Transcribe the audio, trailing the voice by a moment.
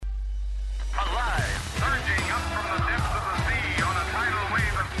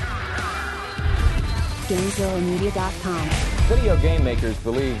GameZillaMedia.com. Video game makers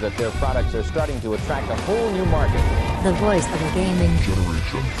believe that their products are starting to attract a whole new market. The voice of a gaming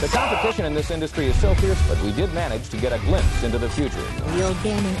generation. The competition in this industry is so fierce, but we did manage to get a glimpse into the future. Real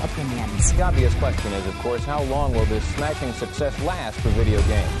gaming opinions. The obvious question is, of course, how long will this smashing success last for video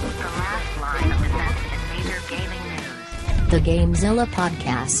games? The last line of defense in major gaming news. The GameZilla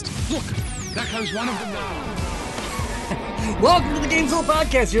Podcast. Look, there comes one of them now. Welcome to the GameZilla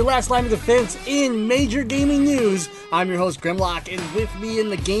Podcast, your last line of defense in major gaming news. I'm your host, Grimlock, and with me in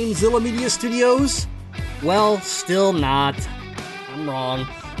the GameZilla Media Studios, well, still not, I'm wrong,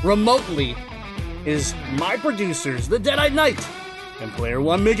 remotely, is my producers, the Deadite Knight, and Player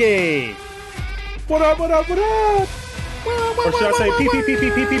One Miggy. What up, what up, what up? Or should I say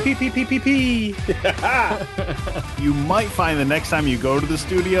P? You might find the next time you go to the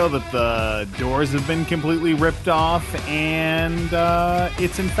studio that the doors have been completely ripped off and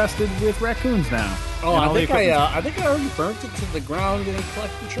it's infested with raccoons now. Oh, I think I already burnt it to the ground and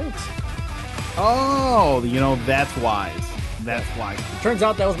collected insurance. Oh, you know, that's wise. That's wise. Turns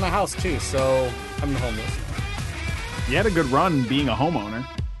out that was my house too, so I'm homeless. You had a good run being a homeowner.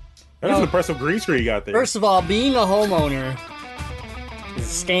 That's an impressive green screen you got there. First of all, being a homeowner is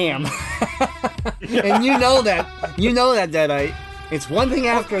a scam. And you know that, Deadite. It's one thing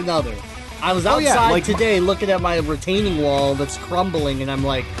after another. I was outside today looking at my retaining wall that's crumbling, and I'm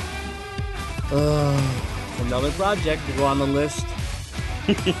like, another project to go on the list.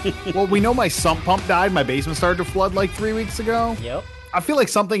 Well, we know my sump pump died. My basement started to flood like 3 weeks ago. Yep. I feel like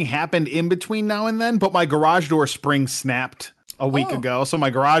something happened in between now and then, but my garage door spring snapped a week ago, so my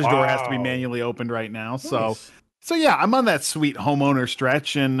garage door has to be manually opened right now. Nice. So yeah, I'm on that sweet homeowner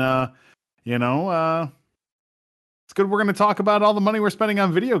stretch, and it's good. We're going to talk about all the money we're spending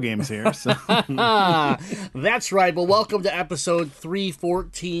on video games here. So. That's right. Well, welcome to episode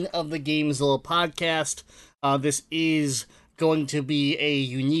 314 of the GameZilla Podcast. This is going to be a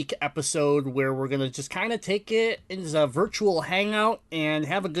unique episode where we're going to just kind of take it as a virtual hangout and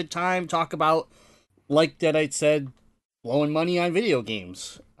have a good time, talk about, like Deadite said, blowing money on video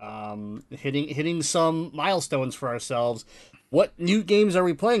games, hitting some milestones for ourselves. What new games are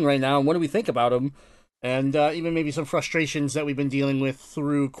we playing right now, and what do we think about them? And even maybe some frustrations that we've been dealing with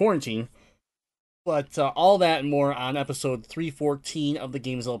through quarantine. But all that and more on episode 314 of the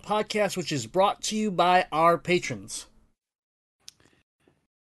GameZilla Podcast, which is brought to you by our patrons.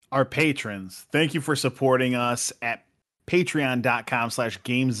 Our patrons, thank you for supporting us at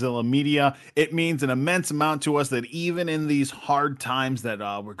patreon.com/GameZilla Media. It means an immense amount to us that even in these hard times that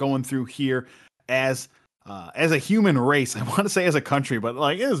we're going through here as a human race, I want to say as a country, but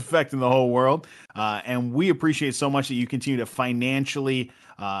like it is affecting the whole world. And we appreciate so much that you continue to financially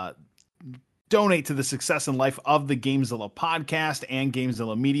donate to the success and life of the GameZilla Podcast and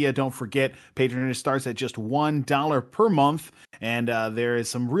GameZilla Media. Don't forget, patronage starts at just $1 per month. And there is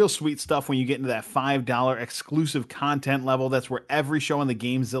some real sweet stuff when you get into that $5 exclusive content level. That's where every show on the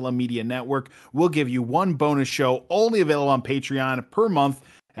GameZilla Media Network will give you one bonus show only available on Patreon per month.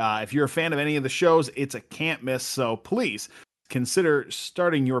 If you're a fan of any of the shows, it's a can't miss. So please consider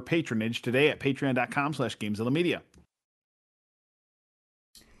starting your patronage today at patreon.com/GameZilla Media.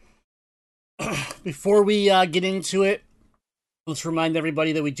 Before we get into it, let's remind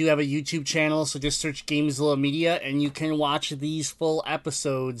everybody that we do have a YouTube channel, so just search GameZilla Media, and you can watch these full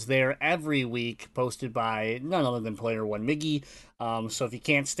episodes there every week, posted by none other than Player One Miggy. So if you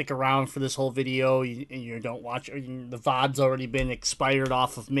can't stick around for this whole video, you don't watch, or the VOD's already been expired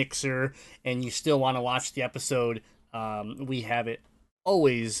off of Mixer, and you still want to watch the episode, we have it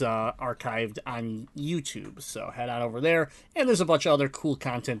always archived on YouTube, so head on over there, and there's a bunch of other cool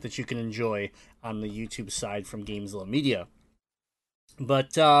content that you can enjoy on the YouTube side from GameZilla Media.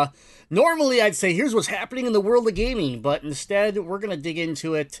 But normally I'd say here's what's happening in the world of gaming, but instead we're going to dig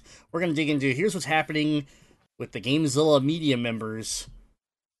into it. We're going to dig into here's what's happening with the GameZilla Media members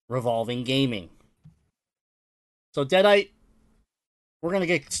revolving gaming. So Deadite, we're going to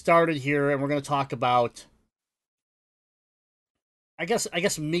get started here, and we're going to talk about, I guess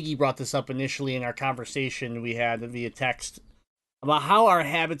Miggy brought this up initially in our conversation we had via text about how our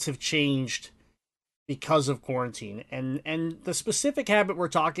habits have changed because of quarantine. And the specific habit we're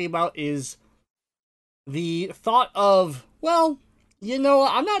talking about is the thought of, well, you know,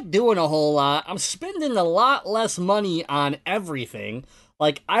 I'm not doing a whole lot. I'm spending a lot less money on everything.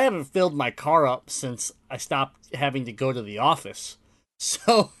 Like, I haven't filled my car up since I stopped having to go to the office.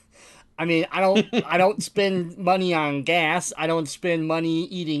 So, I mean, I don't spend money on gas. I don't spend money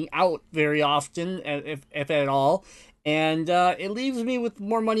eating out very often, if at all. And it leaves me with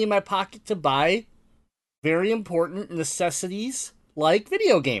more money in my pocket to buy very important necessities like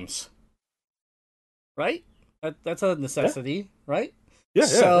video games. right? That's a necessity, right? Yeah,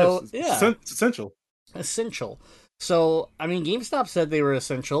 So, yeah. It's essential. Essential. So, I mean, GameStop said they were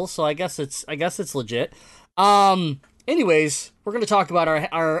essential, so I guess it's legit. Anyways, we're gonna talk about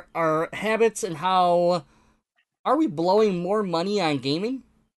our habits and how are we blowing more money on gaming?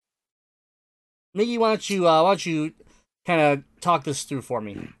 Miggy, why don't you kind of talk this through for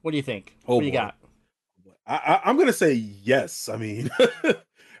me? What do you think? Oh, what do you boy. got? I'm gonna say yes. I mean,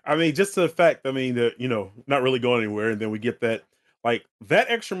 I mean, just the fact. I mean, that not really going anywhere, and then we get that that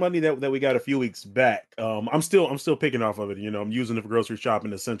extra money that we got a few weeks back. I'm still picking off of it. I'm using it for grocery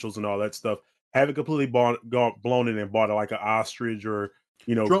shopping, essentials, and all that stuff. Haven't completely blown it and bought like an ostrich or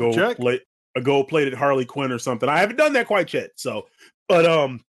a gold plated Harley Quinn or something. I haven't done that quite yet. So,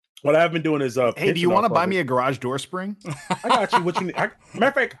 but what I've been doing is hey, do you want to buy me a garage door spring? I got you. What you need? Matter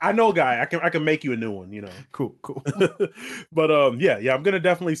of fact, I know a guy. I can make you a new one. Cool. But yeah. I'm gonna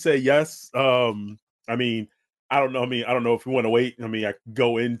definitely say yes. I mean, I don't know. I don't know if we want to wait. I mean, I could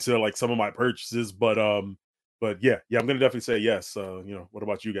go into like some of my purchases, but yeah. I'm gonna definitely say yes. What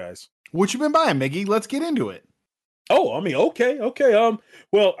about you guys? What you been buying, Miggy? Let's get into it. Oh, I mean, okay.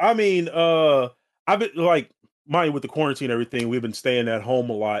 Well, I mean, I've been mind with the quarantine and everything, we've been staying at home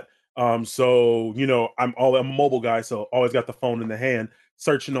a lot. So I'm a mobile guy, so always got the phone in the hand,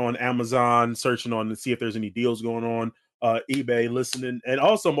 searching on Amazon, searching on to see if there's any deals going on, eBay, listening, and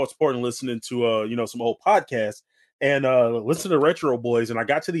also most important, listening to some old podcasts and listen to Retro Boys. And I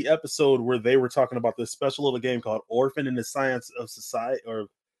got to the episode where they were talking about this special little game called Orphan and the Science of Society or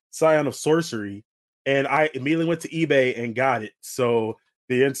Scion of Sorcery, and I immediately went to eBay and got it. So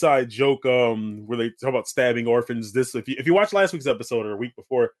the inside joke where they talk about stabbing orphans, this if you watch last week's episode or a week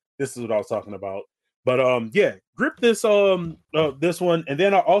before, this is what I was talking about. But yeah, grip this this one, and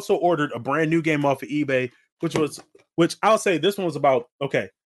then I also ordered a brand new game off of eBay, which I'll say this one was about, okay,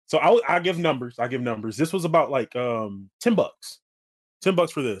 so I'll give numbers. This was about like $10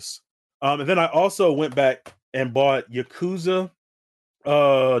 for this. And then I also went back and bought Yakuza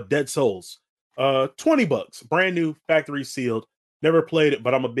Dead Souls, $20, brand new, factory sealed. Never played it,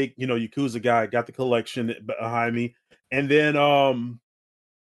 but I'm a big Yakuza guy. Got the collection behind me, and then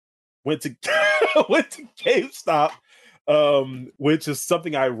went to GameStop, which is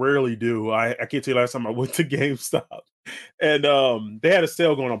something I rarely do. I can't tell you last time I went to GameStop, and they had a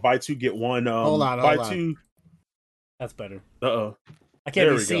sale going on, buy two get one. Hold on. Two. That's better. I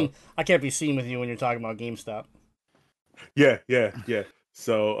can't be seen. I can't be seen with you when you're talking about GameStop. Yeah.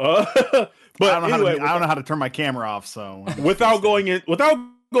 So, but I don't know how to turn my camera off. So without going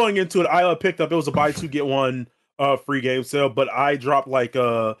into it, I picked up. It was a buy two get one free game sale, but I dropped like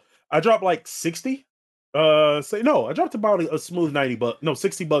 60. I dropped about a smooth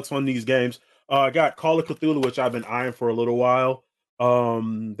 $60 on these games. I got Call of Cthulhu, which I've been eyeing for a little while.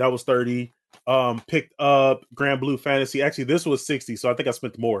 That was 30. Picked up Grand Blue Fantasy. Actually, this was 60, so I think I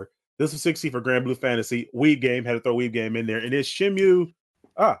spent more. This was 60 for Grand Blue Fantasy. Weeb Game, had to throw Weeb Game in there. And it's Shenmue.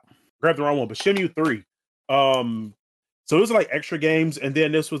 Grabbed the wrong one, but Shenmue 3. So those are like extra games. And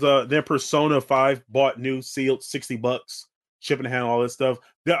then this was then Persona 5 bought new, sealed, $60, shipping and handle, all this stuff.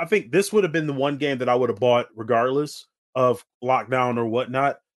 I think this would have been the one game that I would have bought regardless of lockdown or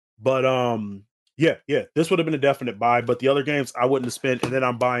whatnot. But yeah, this would have been a definite buy. But the other games I wouldn't have spent. And then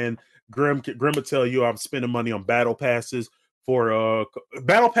I'm buying Grim will tell you I'm spending money on battle passes for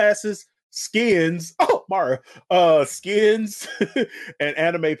skins. Oh, Mara, skins and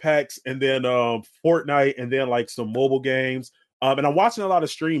anime packs, and then Fortnite, and then like some mobile games. And I'm watching a lot of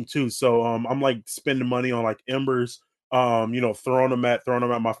stream too, so I'm like spending money on like Embers, throwing them at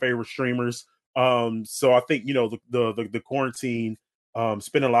my favorite streamers. So I think the quarantine,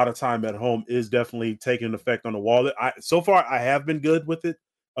 spending a lot of time at home is definitely taking an effect on the wallet. So far I have been good with it.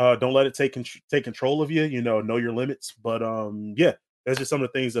 Don't let it take control of you. Know your limits. But yeah, that's just some of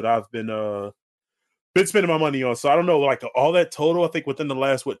the things that I've been spending my money on. So I don't know, like all that total, I think within the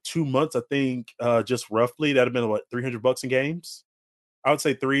last 2 months, I think just roughly that'd have been $300 in games. I would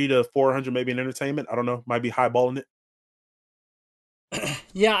say 300 to 400 maybe in entertainment. I don't know, might be highballing it.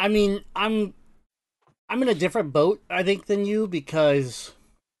 Yeah, I mean, I'm in a different boat, I think, than you, because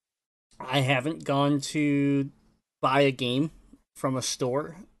I haven't gone to buy a game from a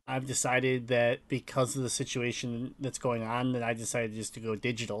store. I've decided that because of the situation that's going on, that I decided just to go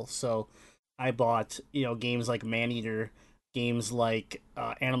digital. So I bought, games like Maneater, games like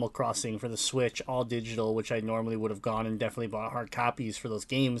Animal Crossing for the Switch, all digital, which I normally would have gone and definitely bought hard copies for those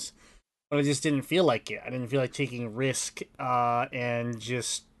games. But I just didn't feel like it. I didn't feel like taking a risk, and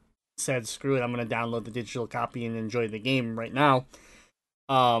just said, screw it, I'm going to download the digital copy and enjoy the game right now.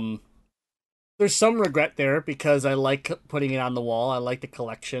 The there's some regret there because I like putting it on the wall. I like the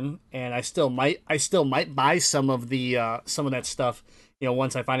collection, and I still might buy some of that stuff,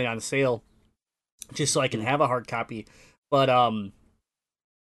 once I find it on sale, just so I can have a hard copy. But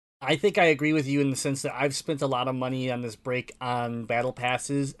I think I agree with you in the sense that I've spent a lot of money on this break on battle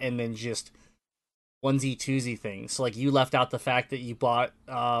passes and then just onesie twosie things. So like you left out the fact that you bought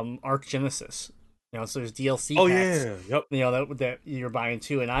Arc Genesis. So there's DLC packs. Yeah, yep. That you're buying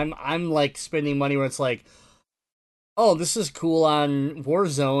too, and I'm like spending money where it's like, oh, this is cool on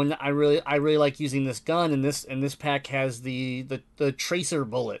Warzone. I really like using this gun, and this pack has the tracer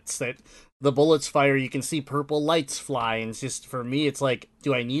bullets that the bullets fire. You can see purple lights fly, and it's just, for me, it's like,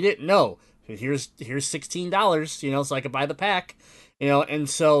 do I need it? No. Here's $16, so I could buy the pack, and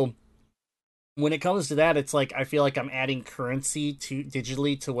so when it comes to that, it's like I feel like I'm adding currency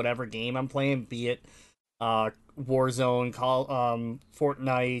digitally to whatever game I'm playing, be it Warzone,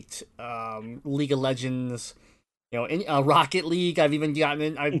 Fortnite, League of Legends, in Rocket League. I've even gotten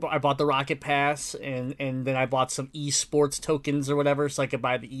in. I bought the Rocket Pass, and then I bought some esports tokens or whatever, so I could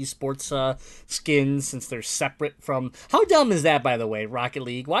buy the esports skins since they're separate from. How dumb is that, by the way, Rocket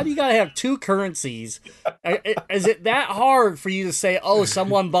League? Why do you gotta have two currencies? Is it that hard for you to say, oh,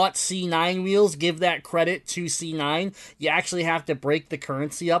 someone bought C9 wheels, give that credit to C9? You actually have to break the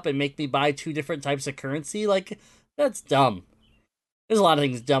currency up and make me buy two different types of currency? Like, that's dumb. There's a lot of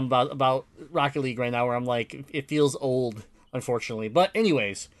things dumb about Rocket League right now where I'm like, it feels old, unfortunately. But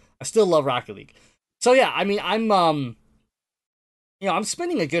anyways, I still love Rocket League. So yeah, I mean, I'm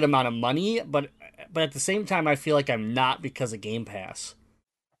spending a good amount of money, but at the same time, I feel like I'm not because of Game Pass.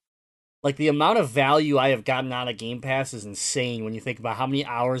 Like, the amount of value I have gotten out of Game Pass is insane when you think about how many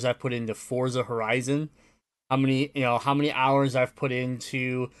hours I've put into Forza Horizon, how many hours I've put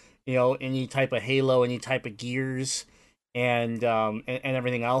into, any type of Halo, any type of Gears, and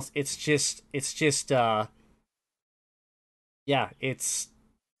everything else. It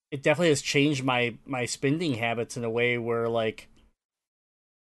definitely has changed my spending habits in a way where, like,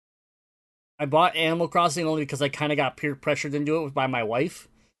 I bought Animal Crossing only because I kind of got peer pressured into it by my wife.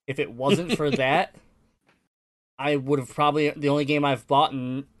 If it wasn't for that, I would have probably, the only game I've bought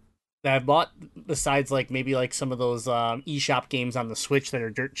besides like maybe like some of those eShop games on the Switch that are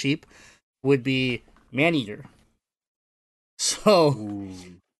dirt cheap would be Maneater. So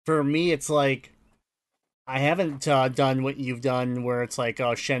for me, it's like I haven't done what you've done, where it's like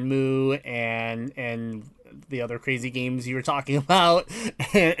Shenmue and the other crazy games you were talking about,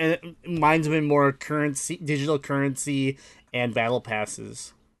 and mine's been more digital currency, and battle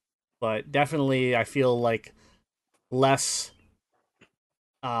passes. But definitely, I feel like less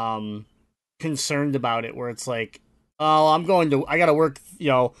concerned about it, where it's like, oh, I gotta work,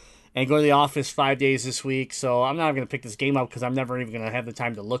 and go to the office 5 days this week, so I'm not going to pick this game up because I'm never even going to have the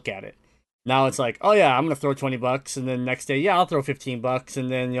time to look at it. Now it's like, oh yeah, I'm going to throw $20, and then next day, yeah, I'll throw $15, and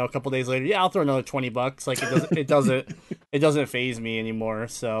then, a couple days later, yeah, I'll throw another $20. Like, it doesn't faze me anymore.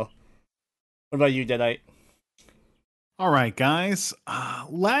 So what about you, Deadite? All right, guys,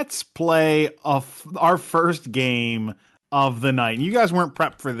 let's play our first game of the night. You guys weren't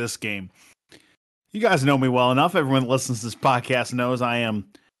prepped for this game. You guys know me well enough. Everyone that listens to this podcast knows I am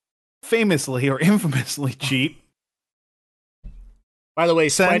famously or infamously cheap. By the way,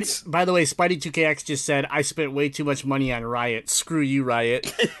 Spidey 2KX just said, I spent way too much money on Riot. Screw you,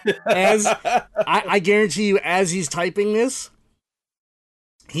 Riot. As I guarantee you, as he's typing this,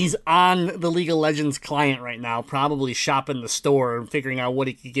 he's on the League of Legends client right now, probably shopping the store and figuring out what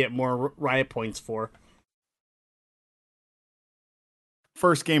he could get more Riot points for.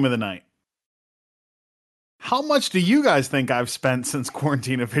 First game of the night. How much do you guys think I've spent since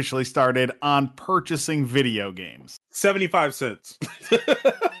quarantine officially started on purchasing video games? 75 cents.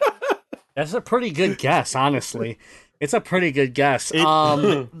 That's a pretty good guess, honestly. It's a pretty good guess.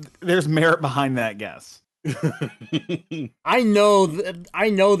 There's merit behind that guess. I know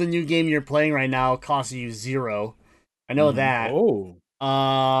the new game you're playing right now costs you $0. I know that. Oh.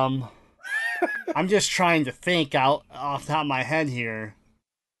 I'm just trying to think out off the top of my head here.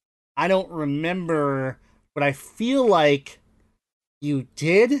 I don't remember, but I feel like you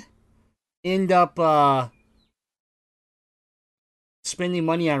did end up spending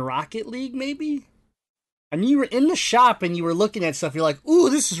money on Rocket League, maybe? And you were in the shop and you were looking at stuff. You're like, ooh,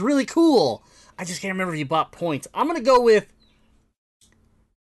 this is really cool. I just can't remember if you bought points. I'm going to go with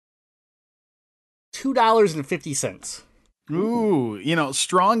 $2.50. Ooh,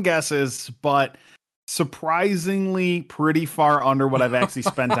 strong guesses, but surprisingly pretty far under what I've actually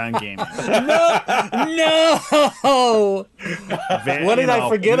spent on gaming. No! What did I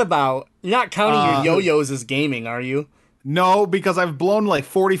forget about? You're not counting your yo-yos as gaming, are you? No, because I've blown like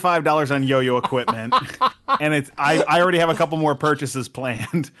 $45 on yo-yo equipment, and I already have a couple more purchases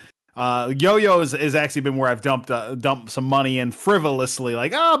planned. Yo-yos has actually been where I've dumped some money in frivolously,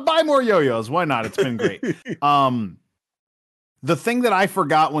 like buy more yo-yos. Why not? It's been great. The thing that I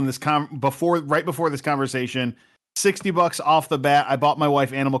forgot when right before this conversation, $60 off the bat. I bought my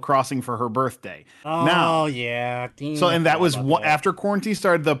wife Animal Crossing for her birthday. Oh, yeah. Damn, So, and that was that. after quarantine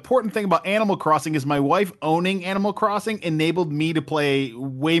started. The important thing about Animal Crossing is my wife owning Animal Crossing enabled me to play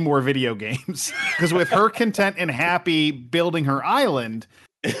way more video games. Because with her content and happy building her island,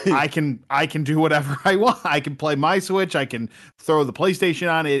 I can do whatever I want. I can play my Switch. I can throw the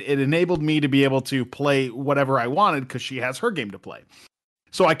PlayStation on. It enabled me to be able to play whatever I wanted because she has her game to play.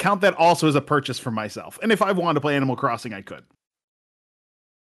 So I count that also as a purchase for myself. And if I wanted to play Animal Crossing, I could.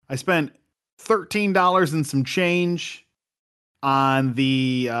 I spent $13 and some change on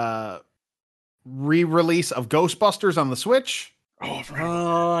the re-release of Ghostbusters on the Switch.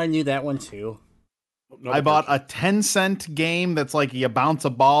 Oh, I knew that one too. I bought a 10-cent game that's like you bounce a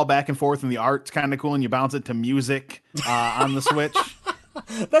ball back and forth and the art's kind of cool and you bounce it to music on the Switch.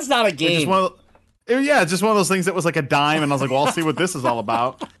 That's not a game. It's just one of those things that was like a dime, and I was like, well, I'll see what this is all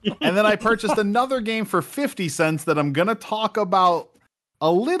about. And then I purchased another game for 50 cents that I'm going to talk about a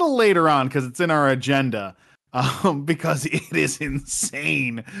little later on because it's in our agenda, because it is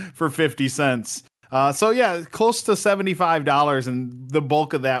insane for 50 cents. So yeah, close to $75, and the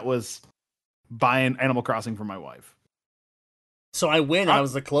bulk of that was buying Animal Crossing for my wife. So I win. I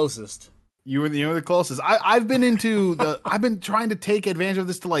was the closest. You were the closest. I've been trying to take advantage of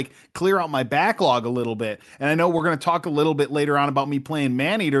this to like clear out my backlog a little bit. And I know we're going to talk a little bit later on about me playing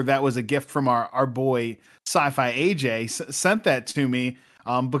Maneater. That was a gift from our boy Sci-Fi AJ sent that to me.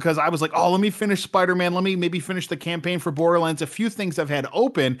 Because I was like, let me finish Spider-Man. Let me maybe finish the campaign for Borderlands. A few things I've had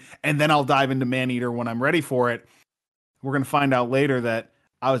open, and then I'll dive into Maneater when I'm ready for it. We're going to find out later that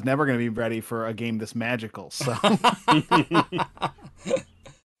I was never going to be ready for a game this magical. So.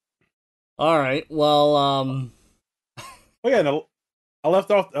 All right. Well, oh yeah, no, I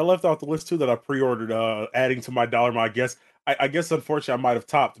left off the list too that I pre-ordered, adding to my dollar amount. I guess unfortunately I might have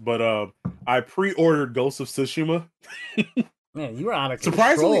topped, but I pre-ordered Ghost of Tsushima. Man, you were out of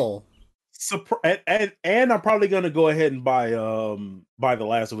control. And I'm probably gonna go ahead and buy The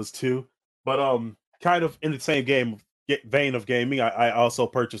Last of Us 2. But kind of in the same vein of gaming, I also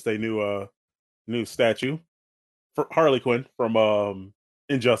purchased a new statue for Harley Quinn from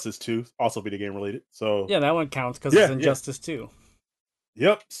Injustice 2, also video game related. So yeah, that one counts because it's Injustice 2.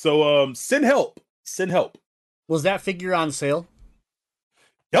 Yep. So send help. Was that figure on sale?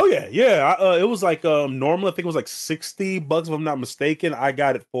 Oh yeah. It was like normally I think it was like $60 if I'm not mistaken. I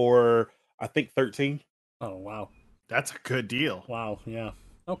got it for I think 13. Oh wow, that's a good deal. Wow. Yeah.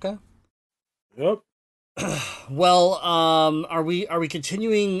 Okay. Yep. Well, are we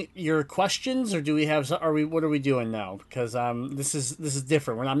continuing your questions, or do we have? What are we doing now? Because this is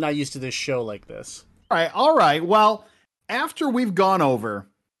different. I'm not used to this show like this. All right. Well, after we've gone over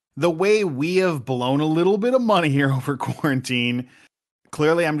the way we have blown a little bit of money here over quarantine,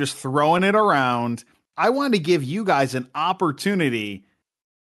 clearly I'm just throwing it around. I wanted to give you guys an opportunity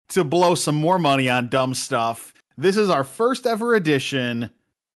to blow some more money on dumb stuff. This is our first ever edition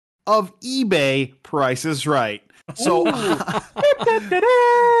of eBay Price is Right. So,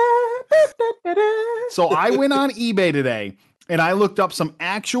 so I went on eBay today and I looked up some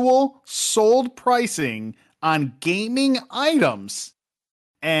actual sold pricing on gaming items.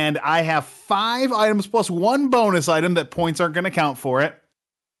 And I have 5 items plus 1 bonus item that points aren't going to count for it,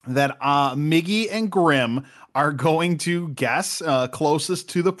 that Miggy and Grim are going to guess. Closest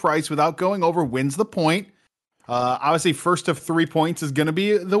to the price without going over wins the point. Obviously, first of 3 points is going to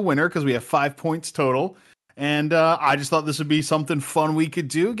be the winner because we have 5 points total. And I just thought this would be something fun we could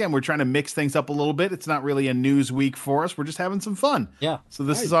do. Again, we're trying to mix things up a little bit. It's not really a news week for us. We're just having some fun. Yeah. So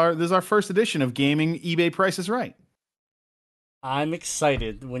this is our first edition of Gaming eBay Price is Right. I'm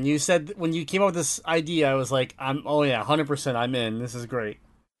excited. When you came up with this idea, I was like, 100% I'm in. This is great.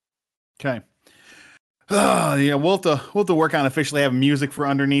 Okay. Yeah, we'll have to work on officially having music for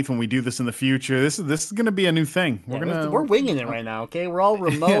underneath when we do this in the future. This is going to be a new thing. We're winging it right now. Okay, we're all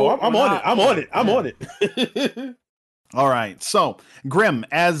remote. Yeah, I'm on it. All right. So, Grim,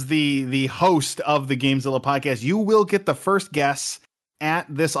 as the host of the Gamezilla podcast, you will get the first guess at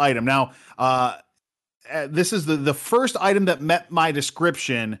this item. Now, this is the first item that met my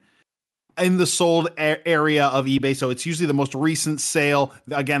description in the sold area of eBay. So it's usually the most recent sale.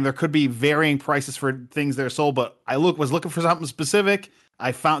 Again, there could be varying prices for things that are sold, but I was looking for something specific.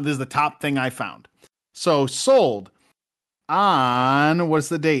 I found this is the top thing I found. So sold on, what's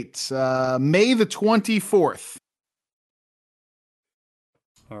the date? May the 24th.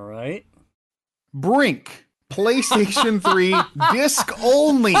 All right. Brink PlayStation 3 disc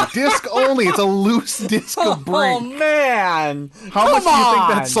only. Disc only. It's a loose disc of Oh Brink. man! How much do you think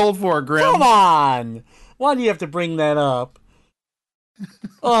that sold for, Grim? Come on! Why do you have to bring that up?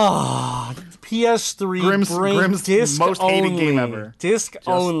 Oh, PS3 Grim's disc most hated only. game ever. Disc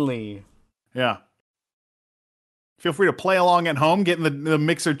only. Yeah. Feel free to play along at home. Get in the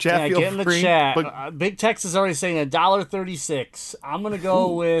Mixer chat. Yeah, Feel get in the free. chat. But Big Tex is already saying $1.36. I'm gonna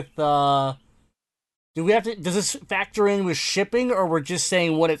go with. Do we have to? Does this factor in with shipping, or we're just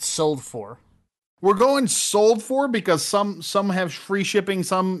saying what it's sold for? we're going sold for because some have free shipping,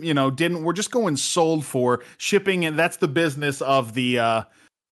 some didn't. We're just going sold for shipping, and that's the business of the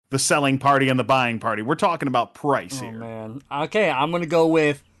selling party and the buying party. We're talking about price Oh here. man. Okay, I'm gonna go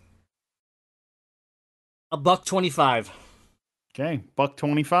with $1.25. Okay,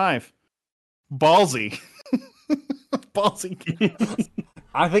 $1.25. Ballsy. Ballsy.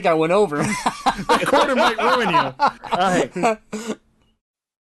 I think I went over. That quarter might ruin you. All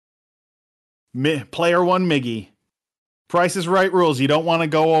right. Player one, Miggy. Price is Right rules. You don't want to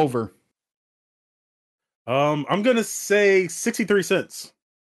go over. I'm gonna say 63 cents.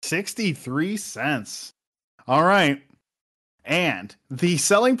 63 cents. All right. And the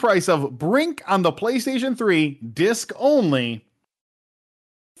selling price of Brink on the PlayStation 3, disc only,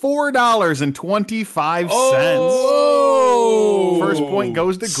 $4.25. Oh! First point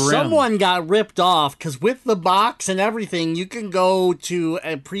goes to Grim. Someone got ripped off because with the box and everything, you can go to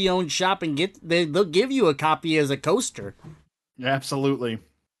a pre-owned shop and they'll give you a copy as a coaster. Absolutely.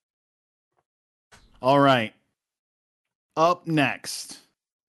 All right. Up next,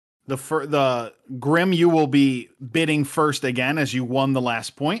 the Grim, you will be bidding first again as you won the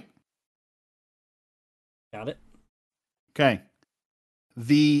last point. Got it. Okay.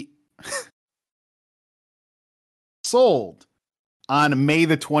 The sold on May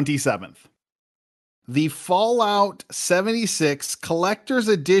the 27th. The Fallout 76 Collector's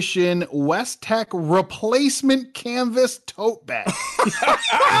Edition West Tech Replacement Canvas Tote Bag.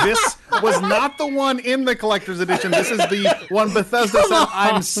 This was not the one in the Collector's Edition. This is the one Bethesda said,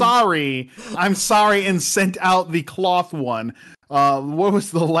 I'm sorry, and sent out the cloth one. What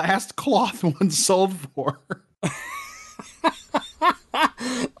was the last cloth one sold for?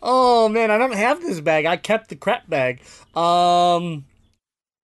 Oh man, I don't have this bag. I kept the crap bag. I'm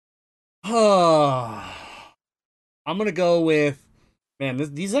gonna go with, man.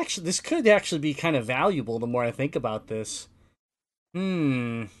 This could actually be kind of valuable. The more I think about this,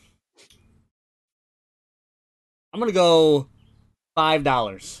 I'm gonna go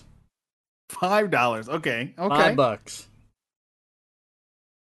 $5. $5. Okay. $5.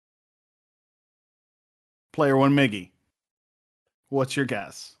 Player one, Miggy. What's your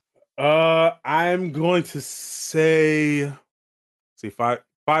guess? I'm going to say,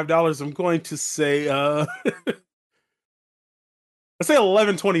 $5. I'm going to say, let's say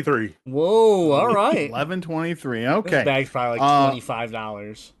 $11.23. Whoa! All right. $11.23. This Okay. bag's probably like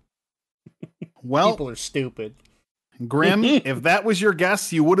 $25. Well, People are stupid. Grim, if that was your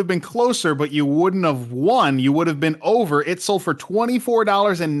guess, you would have been closer, but you wouldn't have won. You would have been over. It sold for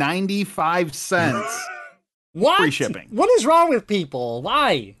 $24.95. What? Free shipping. What is wrong with people?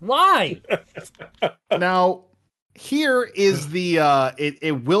 Why? Now, here is the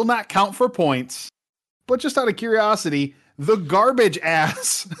it will not count for points, but just out of curiosity, the garbage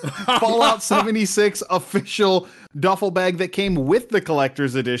ass Fallout 76 official duffel bag that came with the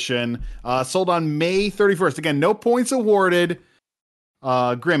collector's edition sold on May 31st. Again, no points awarded.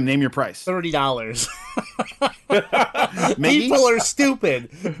 Grim, name your price. $30. Miggy? People are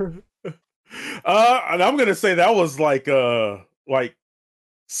stupid. And I'm gonna say that was like $7.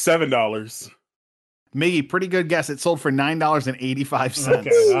 Miggy, pretty good guess. It sold for $9.85.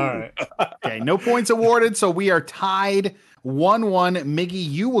 Okay, all right. Okay, no points awarded, so we are tied 1-1. Miggy,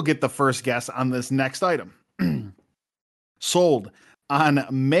 you will get the first guess on this next item. Sold on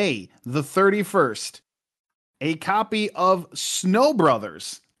May the 31st, a copy of Snow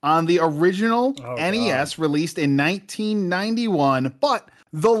Brothers on the original NES released in 1991, but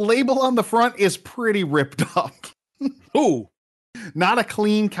the label on the front is pretty ripped up. Ooh. Not a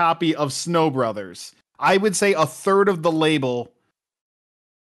clean copy of Snow Brothers. I would say a third of the label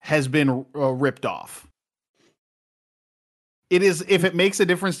has been ripped off. It is, if it makes a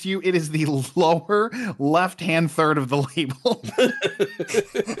difference to you, it is the lower left-hand third of the label.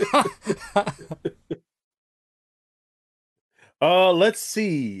 Let's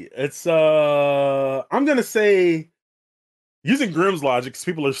see. It's I'm gonna say, using Grimm's logic, 'cause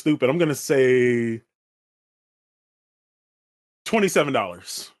people are stupid, I'm gonna say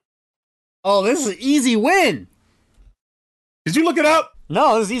 $27. Oh, this is an easy win. Did you look it up?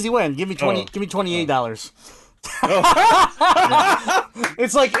 No, this is easy win. Give me Oh. Give me $28.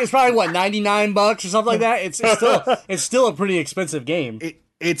 It's like it's probably what $99 or something like that. It's still a pretty expensive game.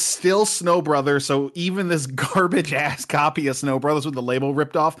 It's still Snow Brothers, so even this garbage ass copy of Snow Brothers with the label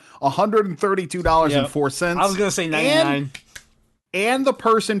ripped off, $132.04. I was gonna say 99. And the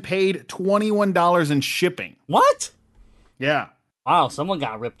person paid $21 in shipping. What? Yeah. Wow, someone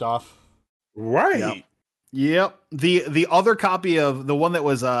got ripped off. Right. Yep. The other copy of the one that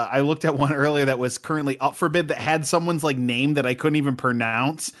was I looked at one earlier that was currently up for bid that had someone's like name that I couldn't even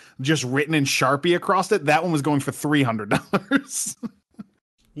pronounce just written in Sharpie across it. That one was going for $300.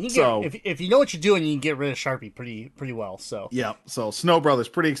 You can So- get, if you know what you're doing, you can get rid of Sharpie pretty well. So Yep. So Snow Brothers,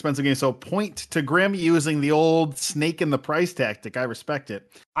 pretty expensive game. So point to Grim using the old snake in the price tactic. I respect it.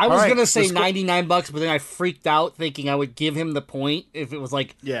 I was All right, gonna say let's go- $99, but then I freaked out thinking I would give him the point if it was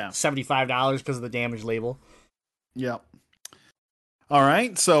like Yeah. $75 because of the damage label. Yep. All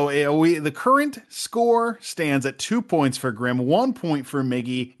right. So the current score stands at 2 points for Grim, 1 point for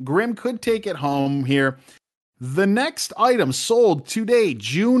Miggy. Grim could take it home here. The next item sold today,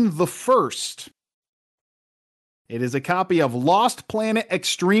 June the 1st. It is a copy of Lost Planet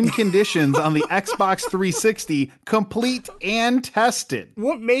Extreme Conditions on the Xbox 360, complete and tested.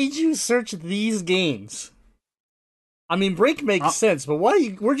 What made you search these games? I mean, Brink makes sense, but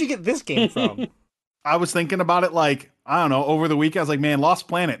where'd you get this game from? I was thinking about it like, I don't know, over the week. I was like, man, Lost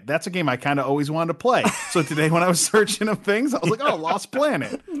Planet, that's a game I kind of always wanted to play. So today when I was searching of things, I was like, oh, Lost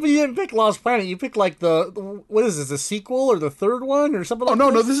Planet. But you didn't pick Lost Planet. You picked like what is this? The sequel or the third one or something? Oh, like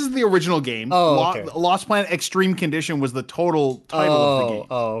no, this? this is the original game. Oh, okay. Lost Planet Extreme Condition was the total title of the game.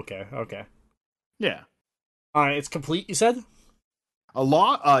 Oh, okay. Yeah. All right, it's complete. You said.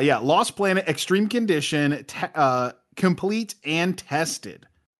 Lost Planet Extreme Condition, complete and tested.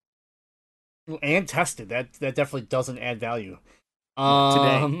 And tested. That definitely doesn't add value.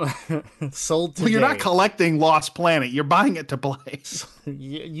 Sold today. Well, you're not collecting Lost Planet. You're buying it to play.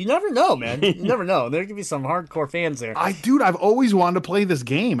 You never know, man. You never know. There could be some hardcore fans there. I've always wanted to play this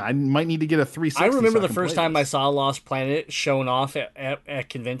game. I might need to get a 360. I remember so the can first play time I this. saw Lost Planet shown off at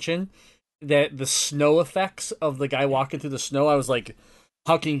convention, that the snow effects of the guy walking through the snow, I was like,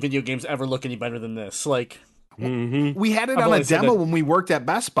 how can video games ever look any better than this? Like, We had it I've on a always said demo that- when we worked at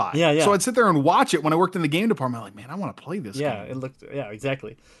Best Buy. Yeah. So I'd sit there and watch it when I worked in the game department. I'm like, man, I want to play this yeah, game. it looked, yeah,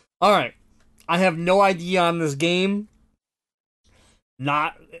 exactly. All right. I have no idea on this game.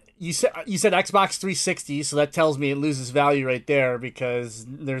 You said Xbox 360, so that tells me it loses value right there because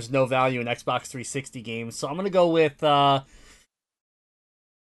there's no value in Xbox 360 games. So I'm gonna go with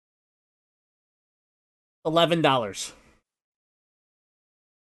 $11.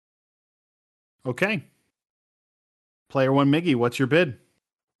 Okay. Player one, Miggy, what's your bid?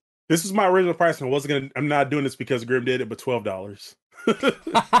 This is my original price, and I'm not doing this because Grim did it, but $12.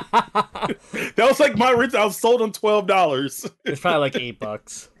 That was like my original. I was sold on $12. It's probably like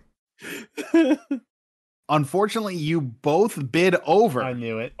 $8. Unfortunately, you both bid over. I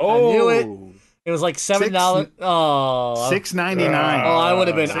knew it. Oh, I knew it. It was like $7. Oh, $6.99. Oh, I would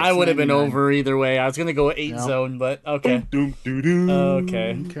have been. I would have been $6.99. over either way. I was gonna go with 8 Yep. zone, but okay. Doom, doo, doo.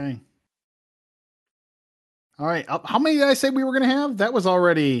 Okay. Okay. All right. How many did I say we were going to have? That was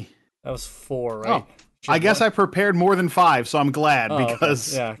already. That was 4, right? Oh, I guess I prepared more than 5, so I'm glad Oh, okay.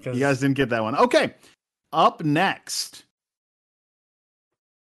 because Yeah, 'cause- you guys didn't get that one. Okay. Up next.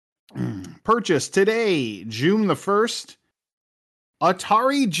 Purchase today, June the 1st.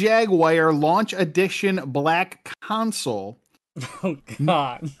 Atari Jaguar Launch Edition Black Console. Oh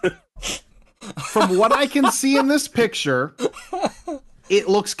God. From what I can see in this picture, it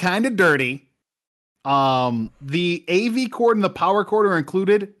looks kind of dirty. The AV cord and the power cord are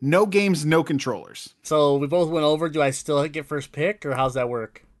included. No games, no controllers. So we both went over. Do I still get first pick, or how's that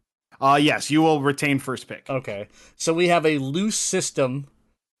work? Yes, you will retain first pick. Okay. So we have a loose system.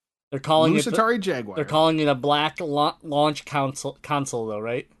 They're calling Loose it. Atari Jaguar. They're calling it a black launch console, though,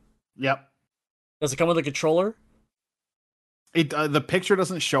 right? Yep. Does it come with a controller? It the picture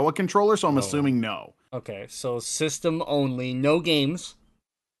doesn't show a controller, so I'm Oh. assuming no. Okay, so system only, no games.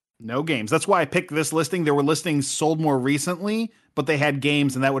 No games. That's why I picked this listing. There were listings sold more recently, but they had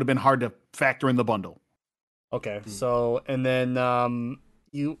games, and that would have been hard to factor in the bundle. Okay, so and then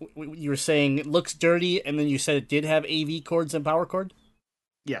you were saying it looks dirty, and then you said it did have AV cords and power cord.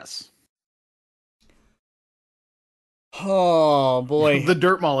 Yes. Oh boy, The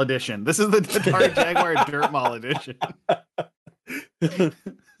Dirt Mall edition. This is the Atari Jaguar Dirt Mall edition.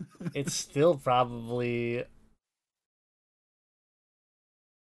 it's still probably.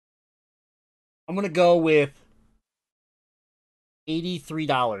 I'm gonna go with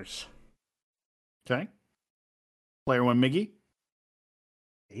 $83. Okay. Player one, Miggy.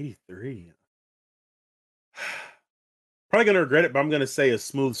 $83. Probably gonna regret it, but I'm gonna say a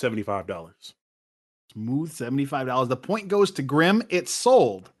smooth $75. Smooth $75. The point goes to Grim. It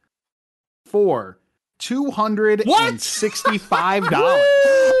sold for $265.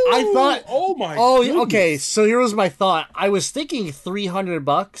 I thought. Oh my. Oh, goodness. okay. So here was my thought. I was thinking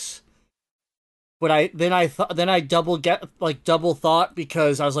 $300, but I double thought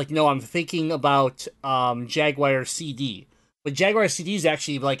because I was like, no, I'm thinking about Jaguar CD, but Jaguar CD is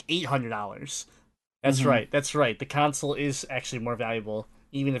actually like $800. That's right. That's right. The console is actually more valuable,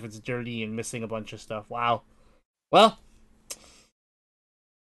 even if it's dirty and missing a bunch of stuff. Wow. Well,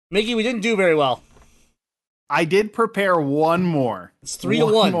 Mickey, we didn't do very well. I did prepare one more. It's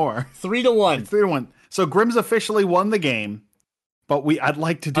 3-1. More. 3-1. It's 3-1. So Grim's officially won the game, but I'd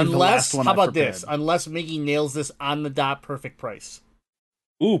like to do the last one. How I about prepared. this? Unless Mickey nails this on the dot, perfect price.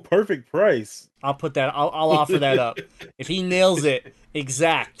 Ooh, perfect price. I'll put that. I'll offer that up. If he nails it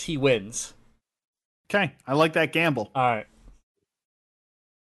exact, he wins. Okay, I like that gamble. All right.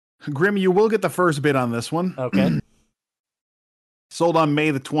 Grim, you will get the first bid on this one. Okay. Sold on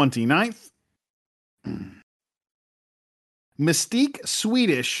May the 29th. Mystique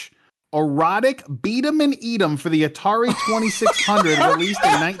Swedish Erotic Beat 'em and Eat 'em for the Atari 2600 released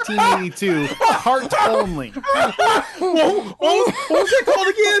in 1982. Heart only. What was that called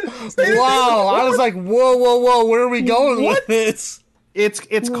again? Wow. I was like, whoa. Where are we going with this?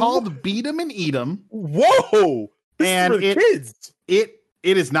 It's called Beat 'em and Eat 'em. Whoa! This And is for the kids. It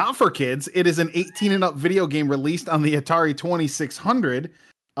is not for kids. It is an 18 and up video game released on the Atari 2600.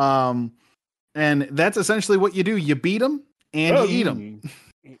 And that's essentially what you do. You beat them and you eat them.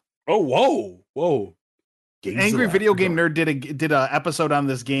 Oh, whoa. Angry Video Game Nerd did a episode on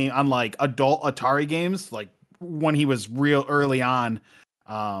this game, on like adult Atari games, like when he was real early on.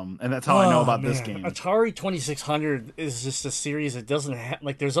 And that's how I know about this game. Atari 2600 is just a series that doesn't have,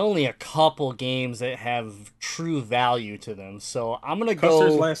 like, there's only a couple games that have true value to them. So I'm going to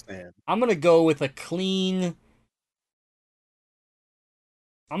Custer's go, Last Stand. I'm going to go with a clean,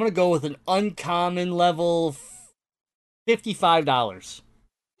 I'm going to go with an uncommon level $55.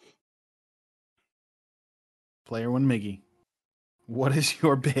 Player one Miggy, what is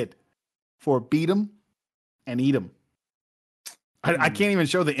your bid for Beat 'em and Eat 'em? I can't even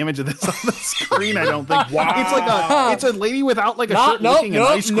show the image of this on the screen. I don't think. Wow. It's a lady without like a shirt licking an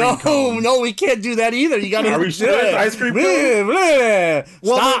ice cream cone. No, we can't do that either. You got to. Are we sure it's ice cream cone? Well,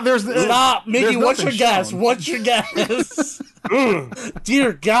 Stop. there's Stop, Mickey. there's What's your nothing guess? shown. What's your guess?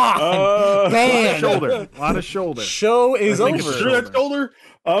 Dear God, man. Shoulder, a lot of shoulder. Show is Like, over. sure that's shoulder.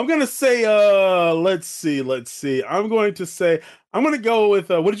 I'm gonna say. Let's see. I'm going to go with.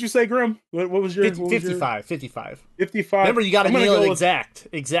 What did you say, Grim? What was your 55. 55. Remember, you got to I'm gonna nail go it with-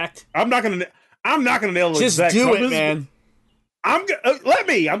 exact. I'm not gonna nail it. Just exact. do So it, man. I'm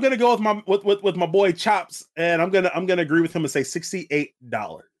gonna go with my boy Chops, and I'm gonna agree with him and say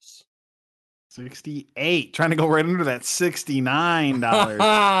 $68. 68. Trying to go right under that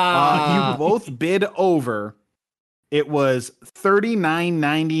 $69. You both bid over. It was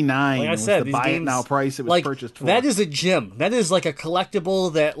 $39.99. Like I said, was the these buy it games, now price it was like, purchased for. that is a gem. That is like a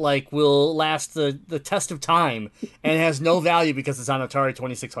collectible that like will last the test of time and has no value because it's on Atari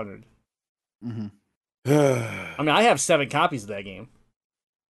 2600. Mm-hmm. I mean, I have 7 copies of that game.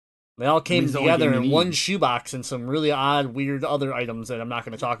 They all came He's the only together game in you one need. shoebox and some really odd, weird other items that I'm not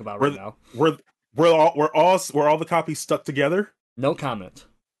going to talk about right now. Were all the copies stuck together? No comment.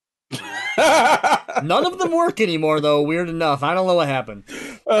 None of them work anymore, though. Weird enough. I don't know what happened.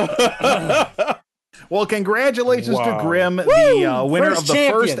 Well, congratulations to Wow. Grim, the winner First of the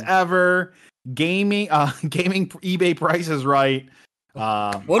champion. first ever gaming eBay Price is Right.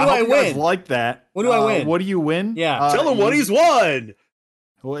 What do hope I you guys win? like that. What do I win? What do you win? Yeah. Tell him what he's won.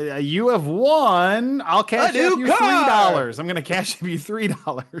 Well, you have won. I'll cash A new you car! $3. I'm going to cash you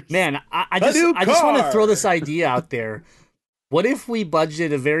 $3. Man, I new just want to car. throw this idea out there. What if we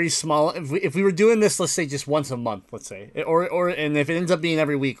budgeted a very small? If we were doing this, let's say just once a month, let's say, or and if it ends up being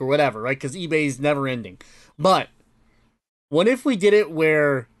every week or whatever, right? Because eBay's never ending. But what if we did it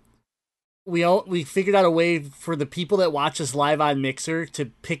where we figured out a way for the people that watch us live on Mixer to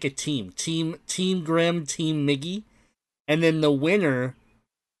pick a team Grim, Team Miggy, and then the winner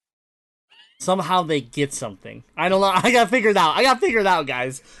somehow they get something. I don't know. I got to figure it out,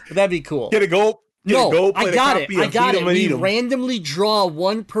 guys. But that'd be cool. Get a go. No, play I the got copy it. I of got Beat it. 'em and We Eat 'em. randomly draw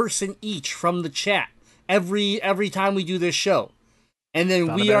one person each from the chat every time we do this show. And then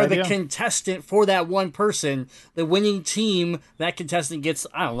Not a we bad are the idea. contestant for that one person. The winning team, that contestant gets,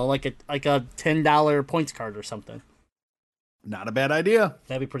 I don't know, like a $10 points card or something. Not a bad idea.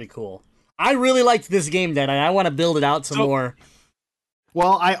 That'd be pretty cool. I really liked this game, Dad, and I want to build it out some more.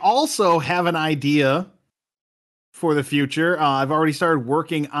 Well, I also have an idea for the future. I've already started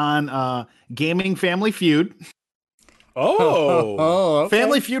working on Gaming Family Feud. Oh, okay.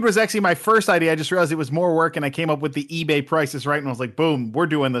 Family Feud was actually my first idea. I just realized it was more work, and I came up with the eBay prices right, and I was like, boom, we're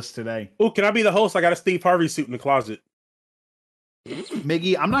doing this today. oh, can I be the host? I got a Steve Harvey suit in the closet.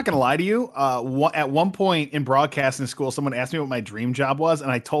 Miggy, I'm not going to lie to you. At one point in broadcasting school, someone asked me what my dream job was, and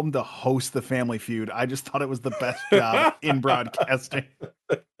I told them to host the Family Feud. I just thought it was the best job in broadcasting.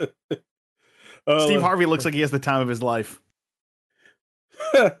 Steve Harvey looks like he has the time of his life.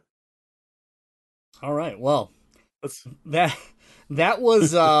 All right. Well, that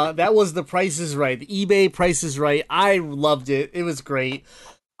was the Price is Right. The eBay Price is Right. I loved it. It was great.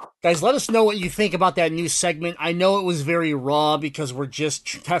 Guys, let us know what you think about that new segment. I know it was very raw because we're just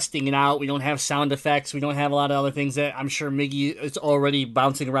testing it out. We don't have sound effects. We don't have a lot of other things that I'm sure Miggy is already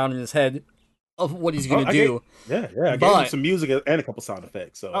bouncing around in his head of what he's going to do. I gave him some music and a couple sound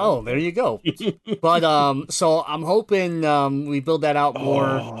effects. So. Oh, there you go. But so I'm hoping we build that out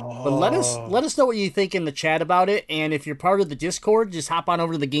more. But let us know what you think in the chat about it. And if you're part of the Discord, just hop on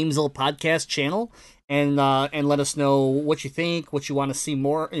over to the Gamezilla podcast channel and let us know what you think, what you want to see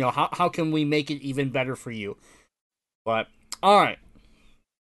more. You know, how can we make it even better for you? But all right.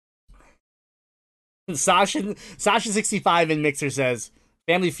 Sasha65 in Mixer says,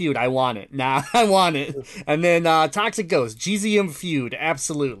 Family Feud, I want it. Nah, I want it. And then Toxic Ghost, GZM Feud,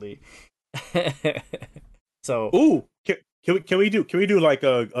 absolutely. So, ooh, can we do like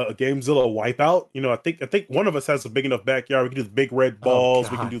a Gamezilla wipeout? You know, I think one of us has a big enough backyard. We can do the big red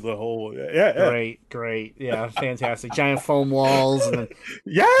balls. We can do the whole great, yeah, fantastic, giant foam walls, and then,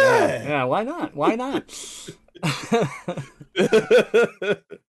 yeah. Why not?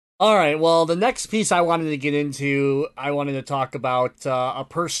 All right, well, the next piece I wanted to get into, I wanted to talk about a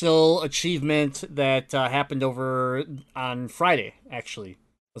personal achievement that happened over on Friday, actually.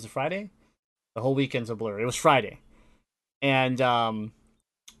 Was it Friday? The whole weekend's a blur. It was Friday. And I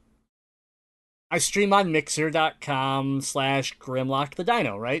stream on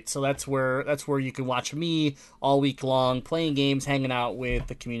mixer.com/GrimlockTheDino, right? So that's where you can watch me all week long, playing games, hanging out with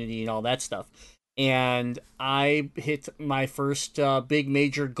the community, and all that stuff. And I hit my first big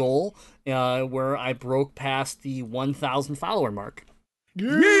major goal where I broke past the 1,000 follower mark.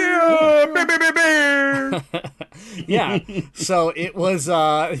 Yeah! Yeah. So it was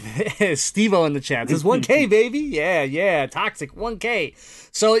Steve-O in the chat says 1K, baby. Yeah. Toxic 1K.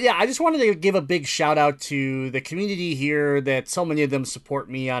 So yeah, I just wanted to give a big shout out to the community here that so many of them support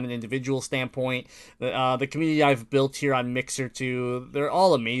me on an individual standpoint. The community I've built here on Mixer too, they're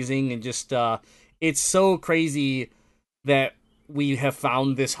all amazing, and just it's so crazy that we have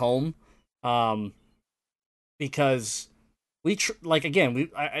found this home, because we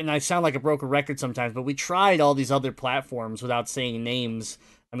and I sound like a broken record sometimes, but we tried all these other platforms without saying names.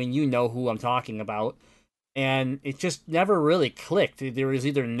 I mean, you know who I'm talking about, and it just never really clicked. There was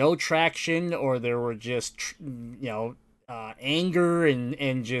either no traction, or there were just anger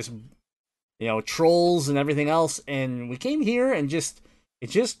and just trolls and everything else. And we came here and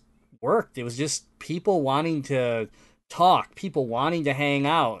it just worked. It was just people wanting to talk, people wanting to hang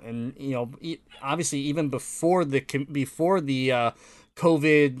out, and obviously even before the COVID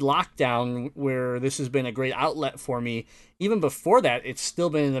lockdown, where this has been a great outlet for me, even before that, it's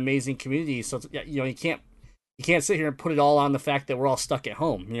still been an amazing community. So you can't sit here and put it all on the fact that we're all stuck at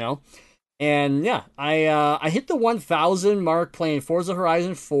home, And yeah, I hit the 1,000 mark playing Forza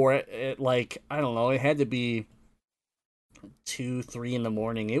Horizon 4 at like, I don't know, it had to be 2-3 in the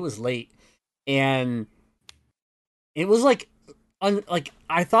morning. It was late, and it was like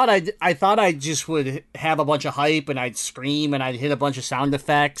I thought I just would have a bunch of hype, and I'd scream, and I'd hit a bunch of sound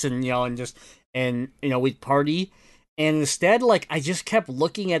effects, and we'd party. And instead, like, I just kept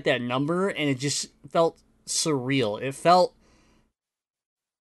looking at that number, and it just felt surreal. It felt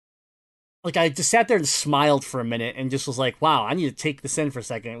like I just sat there and smiled for a minute and just was like, wow, I need to take this in for a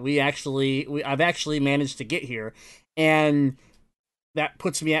second. I've actually managed to get here. And that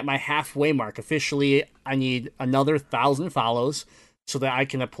puts me at my halfway mark. Officially, I need another 1,000 follows so that I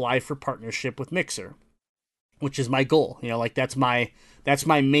can apply for partnership with Mixer, which is my goal. That's my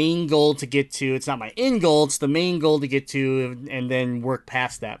main goal to get to. It's not my end goal, it's the main goal to get to, and then work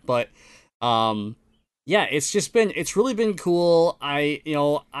past that. But yeah, it's really been cool. I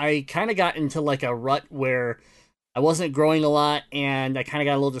kind of got into like a rut where I wasn't growing a lot, and I kind of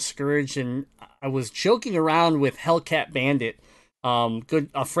got a little discouraged, and I was joking around with Hellcat Bandit,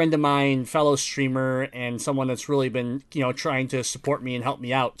 a friend of mine, fellow streamer, and someone that's really been, trying to support me and help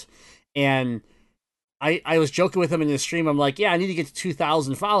me out. And I was joking with him in the stream. I'm like, yeah, I need to get to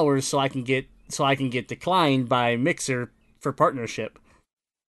 2,000 followers so I can get declined by Mixer for partnership.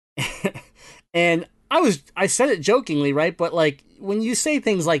 And I said it jokingly, right? But like when you say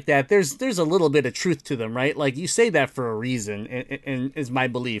things like that, there's a little bit of truth to them, right? Like you say that for a reason, and is my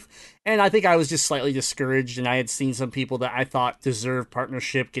belief. And I think I was just slightly discouraged, and I had seen some people that I thought deserved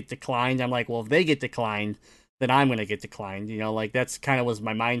partnership get declined. I'm like, well, if they get declined, then I'm gonna get declined. Like that's kind of was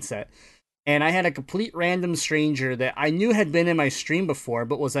my mindset. And I had a complete random stranger that I knew had been in my stream before,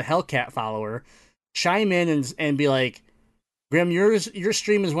 but was a Hellcat follower, chime in and be like, Grim, your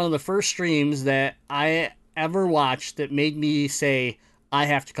stream is one of the first streams that I ever watched that made me say, I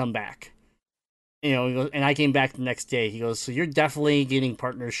have to come back. He goes, and I came back the next day. He goes, so you're definitely getting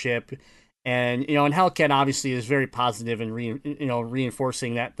partnership. And, and Hellcat obviously is very positive and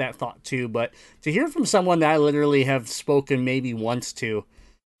reinforcing that thought too. But to hear from someone that I literally have spoken maybe once to,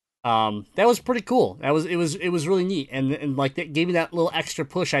 that was pretty cool. It was really neat. And like that gave me that little extra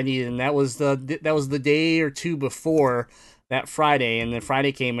push I needed. And that was the day or two before that Friday, and then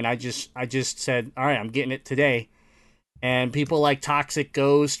Friday came, and I just said, all right, I'm getting it today. And people like Toxic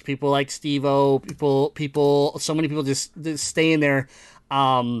Ghost, people like Steve-O, so many people just staying there,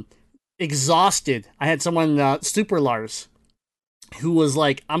 exhausted. I had someone, Super Lars, who was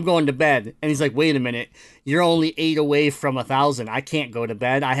like, I'm going to bed. And he's like, wait a minute, you're only 8 away from 1,000. I can't go to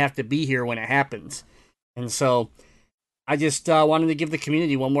bed. I have to be here when it happens. And so I just wanted to give the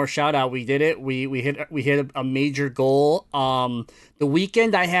community one more shout out. We did it. We hit a major goal. The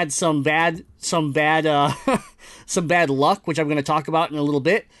weekend I had some bad some bad luck, which I'm going to talk about in a little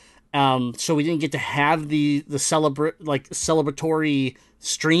bit. So we didn't get to have the celebratory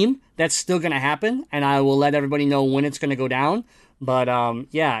stream. That's still going to happen, and I will let everybody know when it's going to go down. But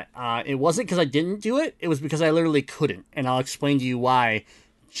it wasn't because I didn't do it. It was because I literally couldn't, and I'll explain to you why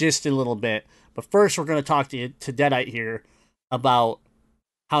just in a little bit. But first, we're going to talk to Deadite here about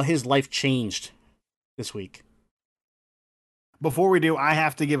how his life changed this week. Before we do, I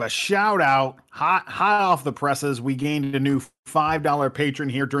have to give a shout out, hot off the presses. We gained a new $5 patron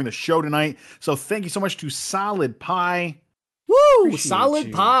here during the show tonight. So thank you so much to Solid Pie. Woo! Appreciate Solid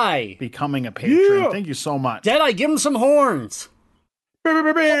you Pie. becoming a patron. Yeah. Thank you so much. Deadite, give him some horns.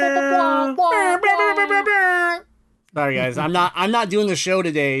 Sorry guys, I'm not doing the show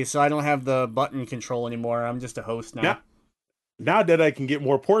today, so I don't have the button control anymore. I'm just a host now. Now that I can get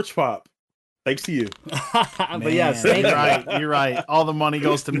more porch pop, thanks to you. But yes, thank you. You're right. All the money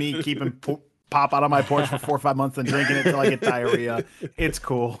goes to me keeping pop out on my porch for 4 or 5 months and drinking it till I get diarrhea. It's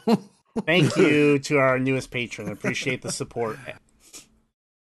cool. Thank you to our newest patron. I appreciate the support.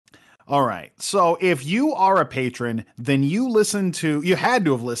 All right. So if you are a patron, then you had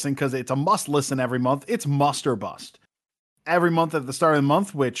to have listened because it's a must listen every month. It's Must or Bust. Every month at the start of the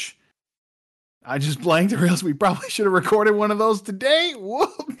month, which I just blanked, or else we probably should have recorded one of those today.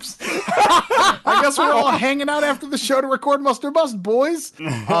 Whoops. I guess we're all hanging out after the show to record Must or Bust, boys.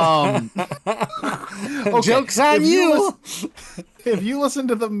 Okay. Joke's on you. If you listen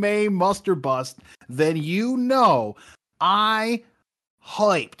to the May Must or Bust, then you know I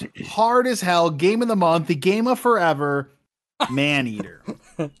hyped hard as hell. Game of the month, the game of forever, Maneater.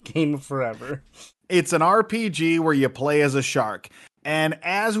 Game of forever. It's an RPG where you play as a shark. And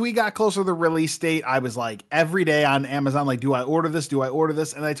as we got closer to the release date, I was like, every day on Amazon, like, do I order this? Do I order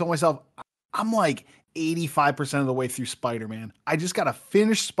this? And I told myself, I'm like 85% of the way through Spider-Man. I just got to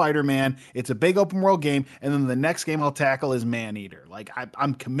finish Spider-Man. It's a big open world game. And then the next game I'll tackle is Maneater. Like,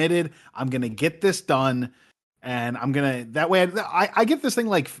 I'm committed. I'm going to get this done. And I'm going to, that way, I get this thing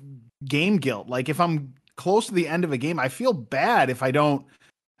like game guilt. Like, if I'm close to the end of a game, I feel bad if I don't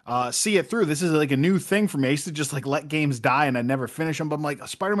see it through. This is like a new thing for me. I used to just like let games die and I'd never finish them. But I'm like,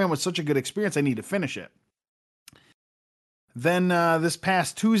 Spider-Man was such a good experience. I need to finish it. Then this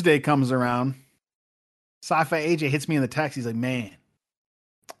past Tuesday comes around. Sci-Fi AJ hits me in the text. He's like, man,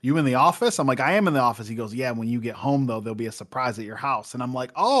 you in the office? I'm like, I am in the office. He goes, yeah, when you get home, though, there'll be a surprise at your house. And I'm like,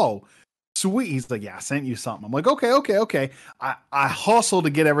 oh, sweet. He's like, yeah, I sent you something. I'm like, okay. I hustle to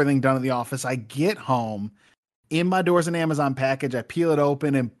get everything done at the office. I get home. In my door's an Amazon package. I peel it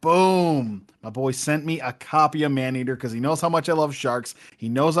open and boom, my boy sent me a copy of Maneater because he knows how much I love sharks. He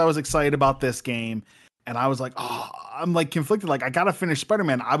knows I was excited about this game. And I was like, oh, I'm like conflicted. Like, I got to finish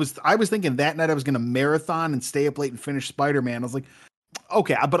Spider-Man. I was thinking that night I was going to marathon and stay up late and finish Spider-Man. I was like,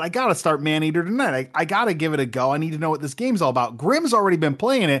 okay, but I got to start Maneater tonight. I got to give it a go. I need to know what this game's all about. Grimm's already been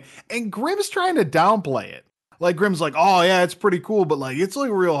playing it and Grimm's trying to downplay it. Like, Grimm's like, oh yeah, it's pretty cool, but like, it's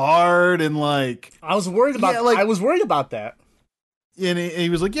like real hard. And like, I was worried about, I was worried about that. And he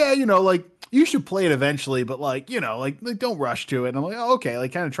was like, yeah, like you should play it eventually, but like, like don't rush to it. And I'm like, oh, okay.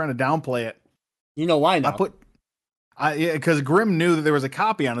 Like kind of trying to downplay it. You know why now? Because Grimm knew that there was a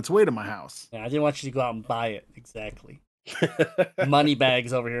copy on its way to my house. Yeah, I didn't want you to go out and buy it. Exactly. Money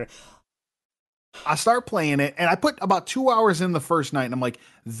bags over here. I start playing it, and I put about 2 hours in the first night, and I'm like,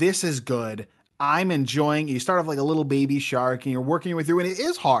 this is good. I'm enjoying it. You start off like a little baby shark, and you're working your way through, and it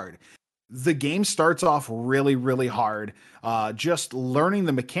is hard. The game starts off really, really hard. Just learning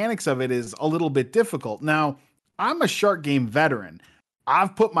the mechanics of it is a little bit difficult. Now, I'm a shark game veteran.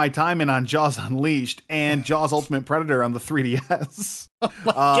 I've put my time in on Jaws Unleashed and Jaws Ultimate Predator on the 3DS.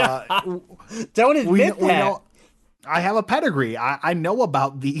 Don't admit that. Know, I have a pedigree. I know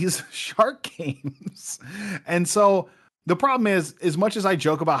about these shark games. And so the problem is, as much as I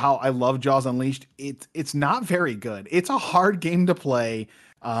joke about how I love Jaws Unleashed, it's not very good. It's a hard game to play.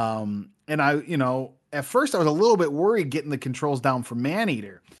 And at first I was a little bit worried getting the controls down for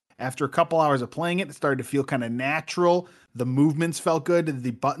Maneater. After a couple hours of playing it, it started to feel kind of natural. The movements felt good.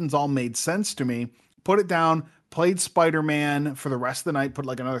 The buttons all made sense to me. Put it down, played Spider-Man for the rest of the night, put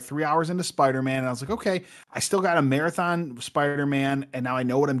like another 3 hours into Spider-Man. And I was like, okay, I still got a marathon Spider-Man. And now I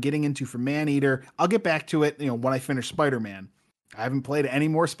know what I'm getting into for Maneater. I'll get back to it, when I finish Spider-Man. I haven't played any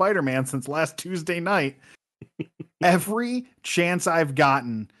more Spider-Man since last Tuesday night. Every chance I've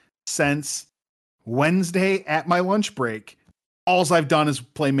gotten since Wednesday at my lunch break, all I've done is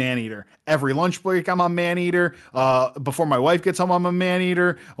play Maneater. Every lunch break, I'm on Maneater. Before my wife gets home, I'm on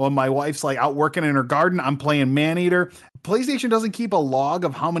Maneater. When my wife's like out working in her garden, I'm playing Maneater. PlayStation doesn't keep a log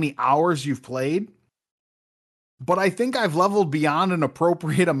of how many hours you've played, but I think I've leveled beyond an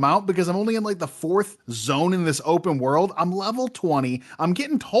appropriate amount because I'm only in like the 4th zone in this open world. I'm level 20. I'm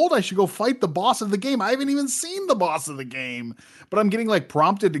getting told I should go fight the boss of the game. I haven't even seen the boss of the game, but I'm getting like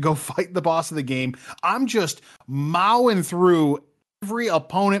prompted to go fight the boss of the game. I'm just mowing through every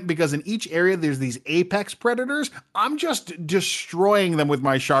opponent because in each area there's these apex predators. I'm just destroying them with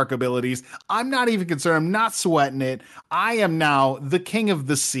my shark abilities. I'm not even concerned. I'm not sweating it. I am now the king of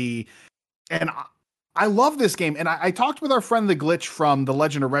the sea. And I love this game. And I talked with our friend The Glitch from the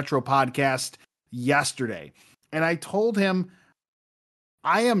Legend of Retro podcast yesterday. And I told him,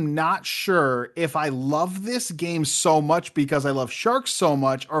 I am not sure if I love this game so much because I love sharks so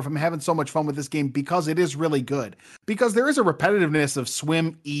much, or if I'm having so much fun with this game because it is really good. Because there is a repetitiveness of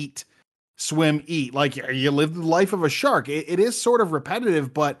swim, eat. Like you live the life of a shark. It is sort of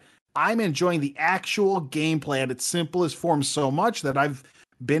repetitive, but I'm enjoying the actual gameplay at its simplest form so much that I've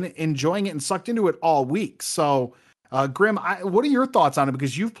been enjoying it and sucked into it all week. So, Grim, what are your thoughts on it?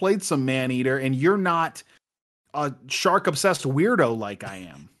 Because you've played some Maneater and you're not a shark obsessed weirdo like I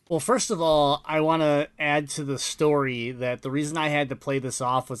am. Well, first of all, I want to add to the story that the reason I had to play this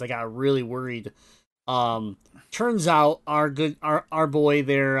off was I got really worried. Turns out our boy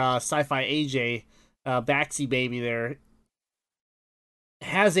there, Sci-Fi AJ, Baxi baby there,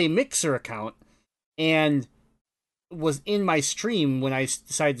 has a Mixer account and was in my stream when I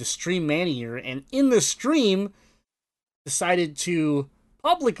decided to stream Maneater, and in the stream decided to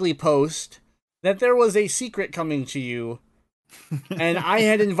publicly post that there was a secret coming to you and I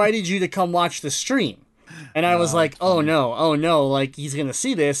had invited you to come watch the stream. And I was like, oh no, like he's going to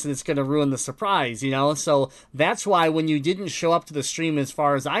see this and it's going to ruin the surprise, So that's why when you didn't show up to the stream, as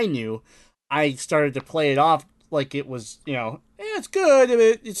far as I knew, I started to play it off like it was, it's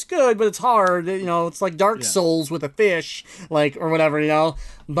good, but it's hard, it's like Dark Souls with a fish, like, or whatever,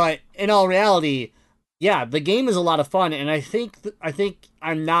 But in all reality, yeah, the game is a lot of fun, and I think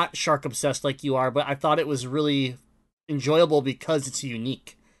I'm not shark obsessed like you are, but I thought it was really enjoyable because it's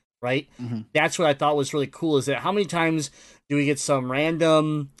unique, right? Mm-hmm. That's what I thought was really cool, is that how many times do we get some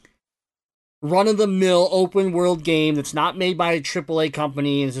random run-of-the-mill open world game that's not made by a AAA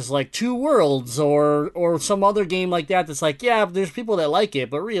company and it's just like Two Worlds or some other game like that that's like, yeah, there's people that like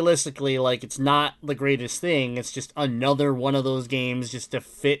it, but realistically, like, it's not the greatest thing. It's just another one of those games just to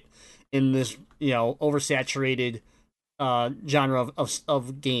fit in this, oversaturated genre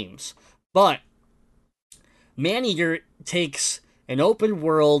of games. But Maneater takes an open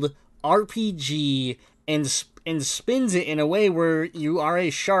world RPG and spins it in a way where you are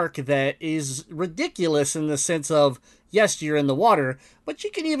a shark that is ridiculous in the sense of, yes, you're in the water, but you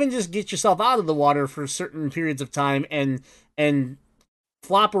can even just get yourself out of the water for certain periods of time and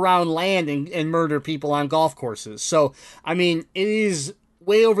flop around land and murder people on golf courses. So, I mean, it is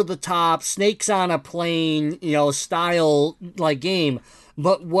way over the top, snakes on a plane, style like game.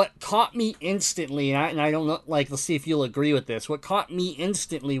 But what caught me instantly, and I don't know, like, let's see if you'll agree with this. What caught me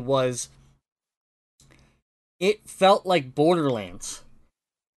instantly was it felt like Borderlands.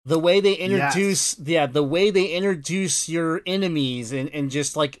 The way they introduce, the way they introduce your enemies and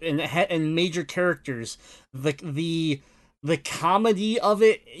just like and major characters, the comedy of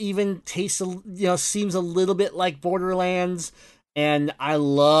it even tastes, seems a little bit like Borderlands. And I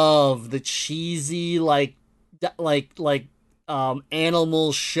love the cheesy, like,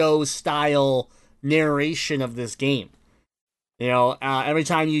 animal show style narration of this game. You know, every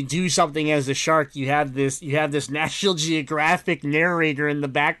time you do something as a shark, you have this National Geographic narrator in the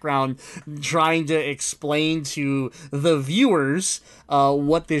background trying to explain to the viewers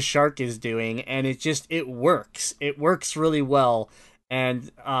what this shark is doing, and it works. It works really well,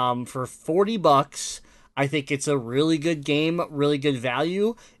 and for $40, I think it's a really good game, really good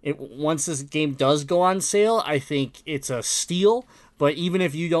value. Once this game does go on sale, I think it's a steal. But even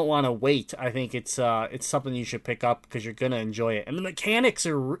if you don't want to wait, I think it's something you should pick up because you're gonna enjoy it. And the mechanics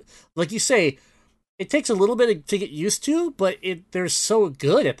are, like you say, it takes a little bit to get used to, but they're so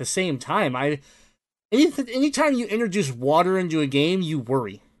good at the same time. Anytime you introduce water into a game, you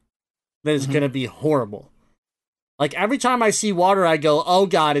worry that it's gonna be horrible. Like every time I see water, I go, "Oh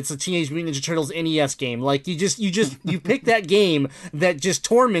God, it's a Teenage Mutant Ninja Turtles NES game." Like you pick that game that just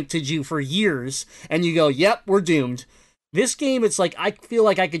tormented you for years, and you go, "Yep, we're doomed." This game, it's like I feel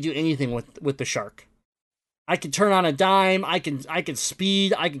like I could do anything with the shark. I could turn on a dime. I can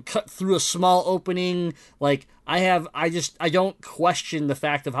speed. I can cut through a small opening. Like I don't question the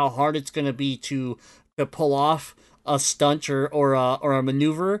fact of how hard it's going to be to pull off a stunt or a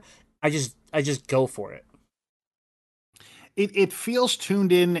maneuver. I just go for it. It feels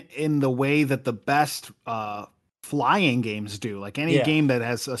tuned in the way that the best flying games do, like any game that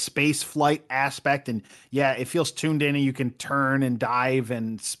has a space flight aspect, and it feels tuned in, and you can turn and dive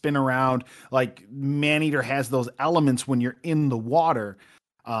and spin around. Like Maneater has those elements when you're in the water.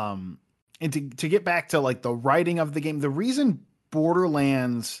 And to get back to like the writing of the game, the reason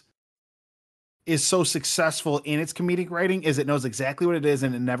Borderlands is so successful in its comedic writing is it knows exactly what it is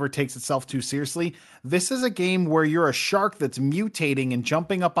and it never takes itself too seriously. This is a game where you're a shark that's mutating and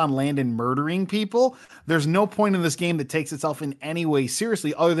jumping up on land and murdering people. There's no point in this game that takes itself in any way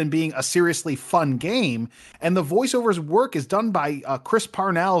seriously other than being a seriously fun game. And the voiceovers work is done by Chris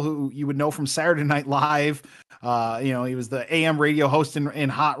Parnell, who you would know from Saturday Night Live. He was the AM radio host in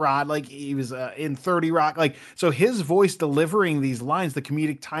Hot Rod. Like he was in 30 Rock. Like, so his voice delivering these lines, the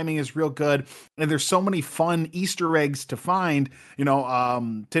comedic timing is real good. And there's so many fun Easter eggs to find.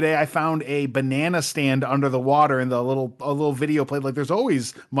 Today I found a banana stand under the water, and a little video played. Like, there's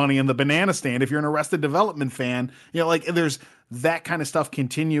always money in the banana stand if you're an Arrested Development fan. There's that kind of stuff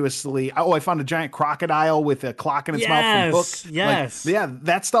continuously. Oh, I found a giant crocodile with a clock in its mouth from Hook. Yes.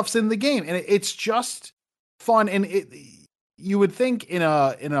 That stuff's in the game, and it's just fun. And you would think in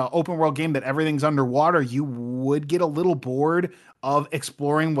a open world game that everything's underwater, you would get a little bored of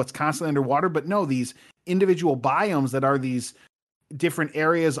exploring what's constantly underwater. But no, these individual biomes that are these different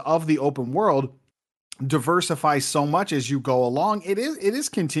areas of the open world diversify so much as you go along. It is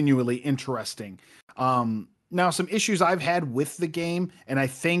continually interesting. Now, some issues I've had with the game, and I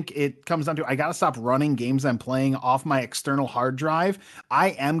think it comes down to I got to stop running games I'm playing off my external hard drive. I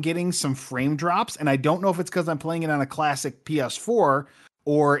am getting some frame drops, and I don't know if it's because I'm playing it on a classic PS4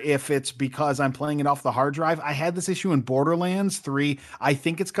 or if it's because I'm playing it off the hard drive. I had this issue in Borderlands 3. I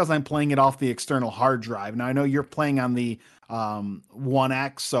think it's because I'm playing it off the external hard drive. Now, I know you're playing on the One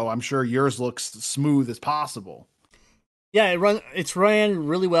X, so I'm sure yours looks smooth as possible. Yeah, it's ran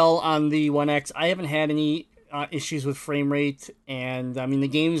really well on the One X. I haven't had any issues with frame rate, and I mean the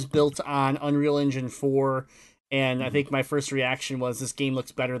game's built on Unreal Engine 4, and I think my first reaction was this game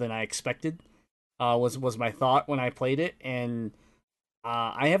looks better than I expected. Was my thought when I played it, and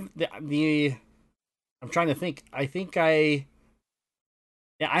I have I'm trying to think. I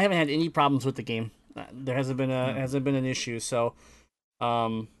haven't had any problems with the game. There hasn't been an issue, so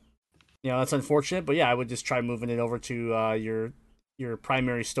that's unfortunate. But I would just try moving it over to your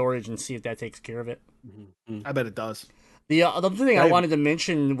primary storage and see if that takes care of it. Mm-hmm. I bet it does. The other thing I wanted to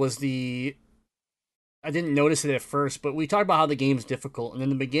mention was I didn't notice it at first, but we talked about how the game's difficult, and in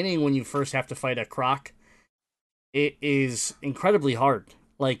the beginning when you first have to fight a croc, it is incredibly hard.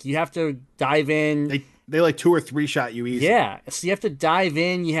 Like, you have to dive in. They like 2 or 3 shot you easy. Yeah, so you have to dive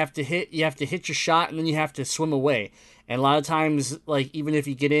in, you have to hit your shot, and then you have to swim away. And a lot of times, like, even if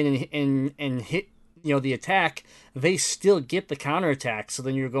you get in and hit the attack, they still get the counterattack. So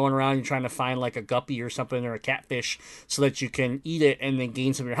then you're going around and trying to find like a guppy or something or a catfish so that you can eat it and then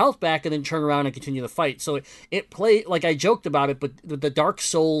gain some of your health back and then turn around and continue the fight. So it played, like I joked about it, but the Dark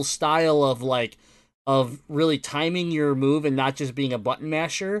Souls style of really timing your move and not just being a button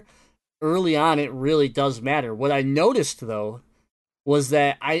masher, early on it really does matter. What I noticed though was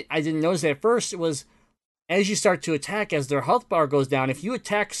that I didn't notice it at first. It was as you start to attack, as their health bar goes down, if you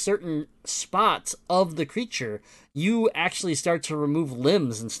attack certain spots of the creature, you actually start to remove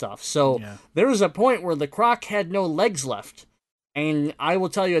limbs and stuff. So there was a point where the croc had no legs left. And I will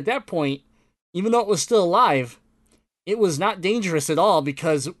tell you at that point, even though it was still alive, it was not dangerous at all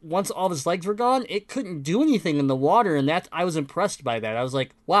because once all of his legs were gone, it couldn't do anything in the water, and that I was impressed by that. I was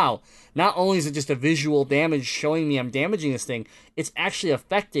like, wow, not only is it just a visual damage showing me I'm damaging this thing, it's actually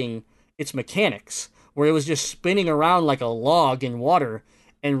affecting its mechanics, where it was just spinning around like a log in water,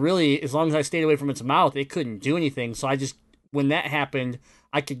 and really, as long as I stayed away from its mouth, it couldn't do anything. So when that happened,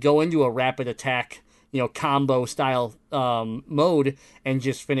 I could go into a rapid attack, combo style mode and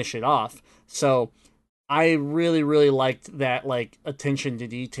just finish it off. So I really, really liked that attention to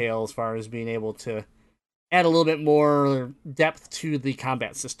detail as far as being able to add a little bit more depth to the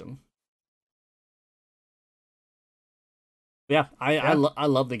combat system. Yeah, I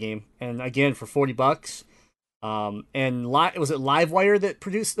love the game, and again for $40. And was it Livewire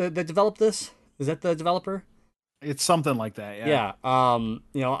that developed this? Is that the developer? It's something like that. Yeah. I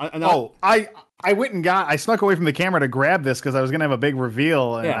went and I snuck away from the camera to grab this because I was gonna have a big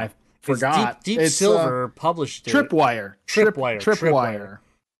reveal and I forgot. Deep Silver published it. Tripwire.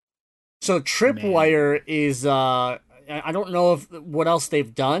 So Tripwire is I don't know what else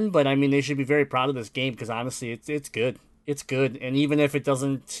they've done, but I mean they should be very proud of this game because honestly it's good. It's good, and even if it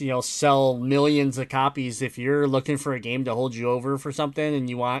doesn't, sell millions of copies, if you're looking for a game to hold you over for something and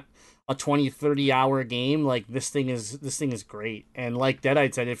you want a 20-30 hour game, like this thing is great. And like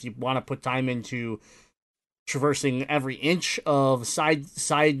Deadite said, if you want to put time into traversing every inch of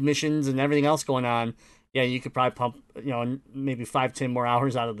side missions and everything else going on, yeah, you could probably pump, maybe 5-10 more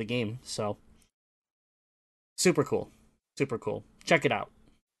hours out of the game. So super cool. Check it out.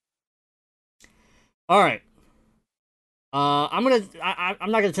 All right. I'm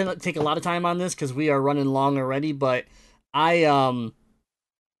not gonna take a lot of time on this because we are running long already. But I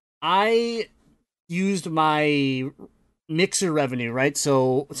used my Mixer revenue, right?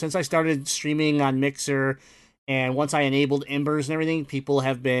 So since I started streaming on Mixer, and once I enabled Embers and everything, people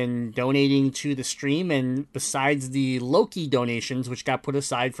have been donating to the stream. And besides the Loki donations, which got put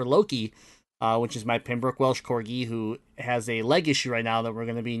aside for Loki, which is my Pembroke Welsh Corgi, who has a leg issue right now that we're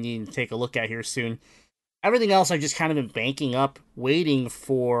going to be needing to take a look at here soon. Everything else I've just kind of been banking up, waiting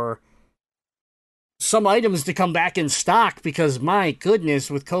for some items to come back in stock because, my goodness,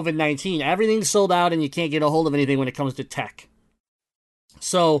 with COVID-19, everything's sold out and you can't get a hold of anything when it comes to tech.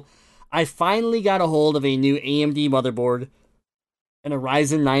 So I finally got a hold of a new AMD motherboard, and a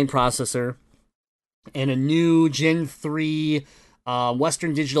Ryzen 9 processor, and a new Gen 3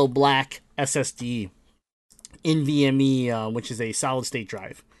 Western Digital Black SSD NVMe, which is a solid-state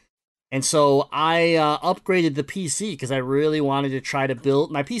drive. And so I upgraded the PC because I really wanted to try to build...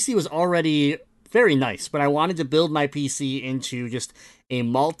 My PC was already very nice, but I wanted to build my PC into just a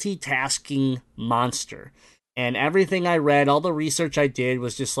multitasking monster. And everything I read, all the research I did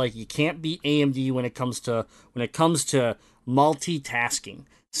was just like, you can't beat AMD when it comes to multitasking.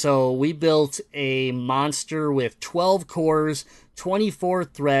 So we built a monster with 12 cores, 24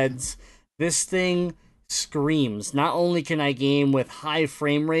 threads. This thing screams. Not only can I game with high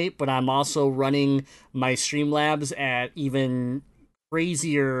frame rate, but I'm also running my Streamlabs at even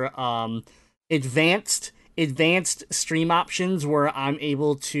crazier advanced stream options where I'm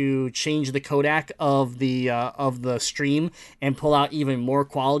able to change the codec of the stream and pull out even more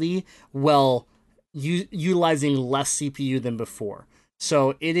quality while utilizing less CPU than before.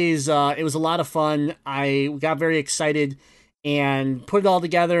 So it was a lot of fun. I got very excited and put it all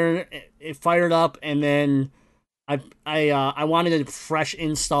together. It fired up, and then I wanted a fresh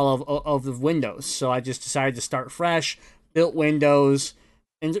install of the Windows, so I just decided to start fresh, built Windows,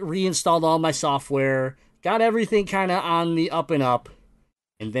 and reinstalled all my software, got everything kind of on the up and up,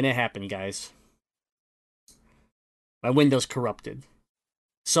 and then it happened, guys. My Windows corrupted.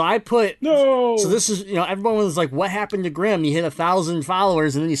 So I put... No! So this is, everyone was like, what happened to Grim? You hit 1,000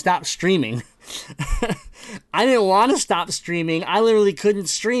 followers and then you stopped streaming. I didn't want to stop streaming. I literally couldn't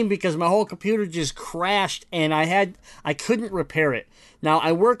stream because my whole computer just crashed and I couldn't repair it. Now,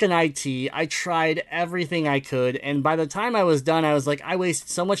 I work in IT. I tried everything I could, and by the time I was done, I was like, I wasted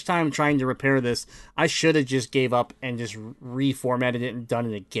so much time trying to repair this. I should have just gave up and just reformatted it and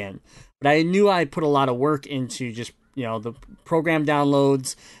done it again. But I knew I put a lot of work into just the program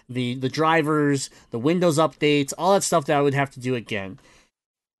downloads, the drivers, the Windows updates, all that stuff that I would have to do again.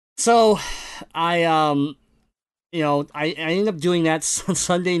 So I ended up doing that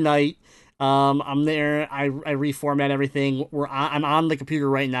Sunday night. I'm there. I reformat everything. I'm on the computer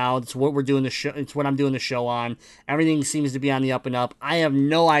right now. It's what we're doing the show. It's what I'm doing the show on. Everything seems to be on the up and up. I have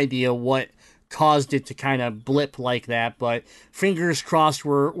no idea what caused it to kind of blip like that, but fingers crossed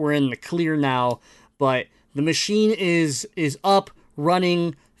we're in the clear now. But the machine is up,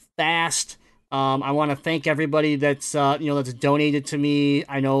 running, fast, I want to thank everybody that's that's donated to me.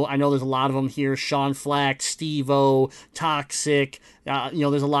 I know there's a lot of them here. Sean Flack, Steve-O, Toxic.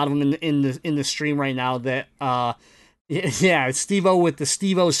 There's a lot of them in the stream right now that yeah, Steve-O with the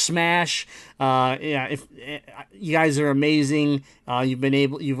Steve-O Smash. If you guys are amazing.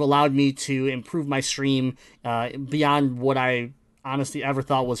 You've allowed me to improve my stream beyond what I honestly ever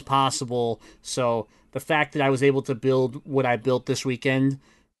thought was possible. So the fact that I was able to build what I built this weekend,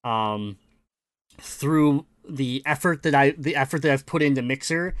 through the effort that I've put into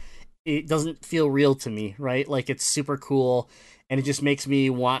Mixer, it doesn't feel real to me, right? Like, it's super cool, and it just makes me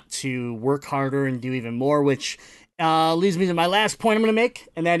want to work harder and do even more, which leads me to my last point I'm going to make,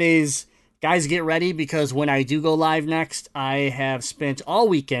 and that is, guys, get ready, because when I do go live next, I have spent all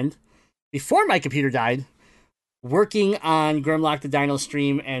weekend, before my computer died, working on Grimlock the Dino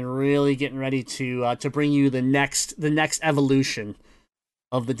stream and really getting ready to bring you the next evolution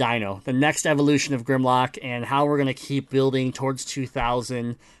of the Dino, the next evolution of Grimlock, and how we're going to keep building towards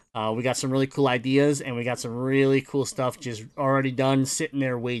 2000. We got some really cool ideas, and we got some really cool stuff just already done, sitting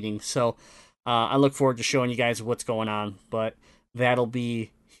there waiting. So I look forward to showing you guys what's going on, but that'll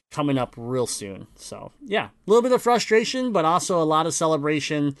be coming up real soon. So yeah, a little bit of frustration, but also a lot of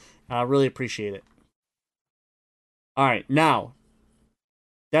celebration. Really appreciate it. All right, now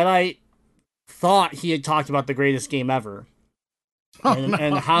that I thought he had talked about the greatest game ever,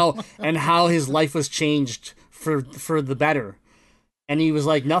 and how his life was changed for the better, and he was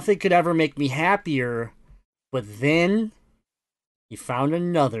like, nothing could ever make me happier, but then he found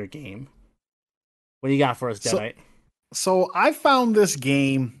another game. What do you got for us, Deadite? So I found this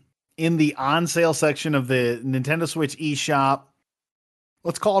game in the on sale section of the Nintendo Switch eShop,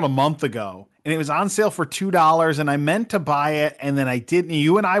 let's call it a month ago. And it was on sale for $2, and I meant to buy it, and then I didn't.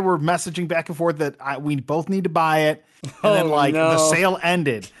 You and I were messaging back and forth that we both need to buy it. And then the sale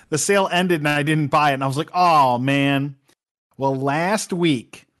ended. The sale ended, and I didn't buy it. And I was like, oh, man. Well, last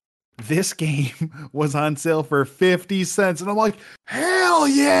week, this game was on sale for 50 cents. And I'm like, hell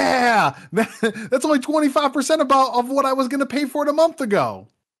yeah. That's only 25% of what I was going to pay for it a month ago.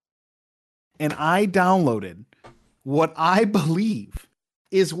 And I downloaded what I believe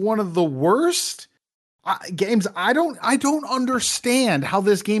is one of the worst games. I don't understand how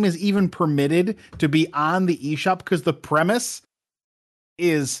this game is even permitted to be on the eShop, because the premise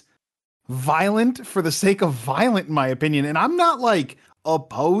is violent for the sake of violent, in my opinion. And I'm not like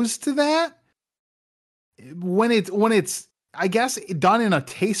opposed to that when it's I guess done in a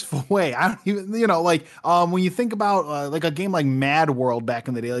tasteful way. I don't even, when you think about like a game like Mad World back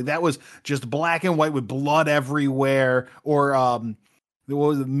in the day, like that was just black and white with blood everywhere, or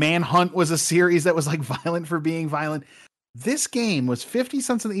Manhunt was a series that was like violent for being violent. This game was 50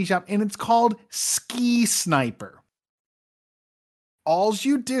 cents in the eShop, and it's called Ski Sniper. All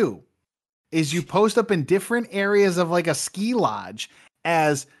you do is you post up in different areas of like a ski lodge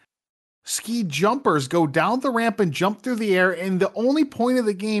as ski jumpers go down the ramp and jump through the air, and the only point of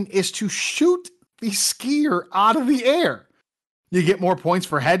the game is to shoot the skier out of the air. You get more points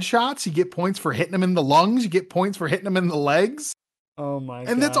for headshots, you get points for hitting them in the lungs, you get points for hitting them in the legs. Oh my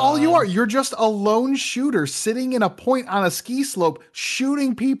God. And that's all you are. You're just a lone shooter sitting in a point on a ski slope,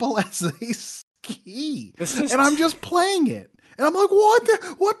 shooting people as they ski. And I'm just playing it. And I'm like, what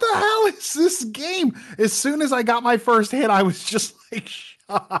the hell is this game? As soon as I got my first hit, I was just like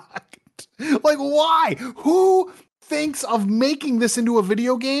shocked. Like, why? Who thinks of making this into a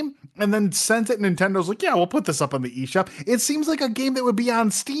video game and then sent it? Nintendo's like, yeah, we'll put this up on the eShop. It seems like a game that would be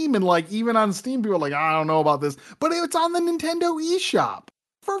on Steam, and like even on Steam, people are like, I don't know about this, but it's on the Nintendo eShop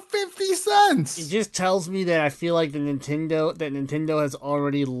for 50 cents. It just tells me that I feel like Nintendo has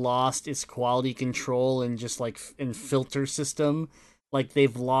already lost its quality control and just like in filter system. Like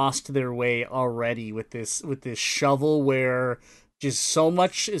they've lost their way already with this shovelware. Just so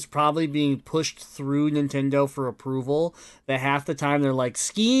much is probably being pushed through Nintendo for approval that half the time they're like,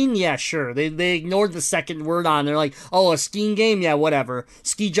 skiing? Yeah, sure. They ignored the second word on. They're like, oh, a skiing game? Yeah, whatever.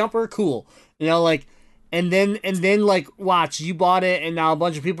 Ski jumper? Cool. And then like, watch, you bought it, and now a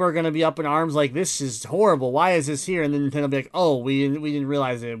bunch of people are going to be up in arms like, this is horrible. Why is this here? And then Nintendo will be like, oh, we didn't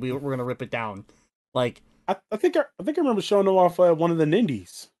realize it. We're going to rip it down. Like, I think I remember showing them off one of the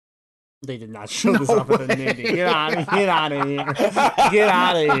Nindies. They did not show this off at the Nindy. Get out of here. Get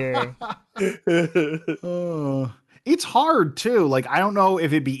out of here. It's hard too. Like, I don't know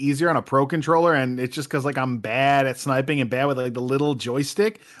if it'd be easier on a pro controller, and it's just because like I'm bad at sniping and bad with like the little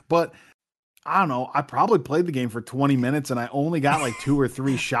joystick, but I don't know. I probably played the game for 20 minutes and I only got like 2 or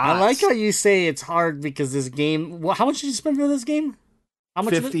 3 shots. I like how you say it's hard because this game, how much did you spend for this game? How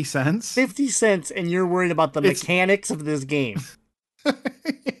much? 50 cents. 50 cents, and you're worried about the mechanics of this game.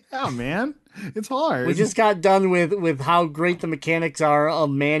 Yeah, man, it's hard. We just got done with how great the mechanics are of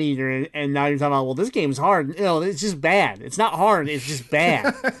Maneater, and now you're talking about, well, this game's hard. It's just bad. It's not hard. It's just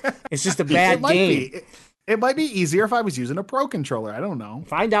bad. It's just a bad game. It might be easier if I was using a pro controller. I don't know.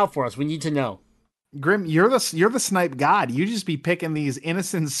 Find out for us. We need to know. Grim, you're the snipe god. You just be picking these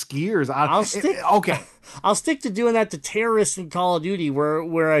innocent skiers. Okay. I'll stick to doing that to terrorists in Call of Duty,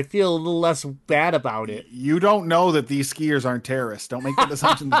 where I feel a little less bad about it. You don't know that these skiers aren't terrorists. Don't make the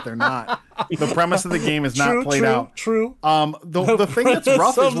assumption that they're not. The premise of the game is not played out. True. The thing that's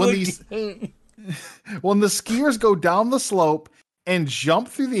rough is when the skiers go down the slope and jump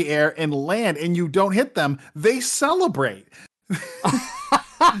through the air and land, and you don't hit them, they celebrate.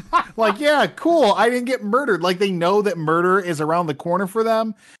 Like, yeah, cool, I didn't get murdered. Like, they know that murder is around the corner for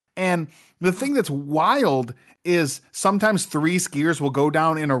them. And the thing that's wild is sometimes 3 skiers will go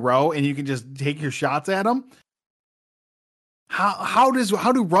down in a row and you can just take your shots at them. How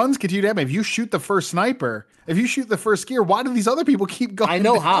do runs continue to happen? If you shoot the first sniper, if you shoot the first skier, why do these other people keep going? I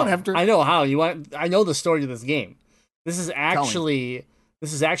know how. I know how. I know the story of this game. This is actually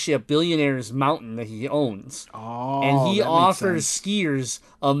a billionaire's mountain that he owns. Oh, and he offers skiers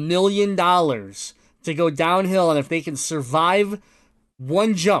 $1 million to go downhill, and if they can survive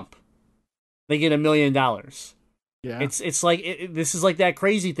one jump, they get $1 million. Yeah, it's like this is like that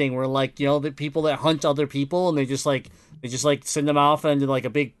crazy thing where, like, the people that hunt other people, and they just send them off into like a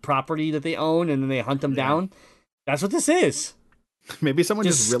big property that they own, and then they hunt them down. That's what this is. Maybe someone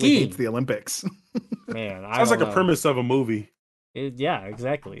just really hates the Olympics. Man, sounds like a premise of a movie. Yeah,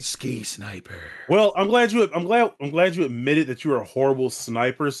 exactly. Ski sniper. Well, I'm glad you admitted that you were a horrible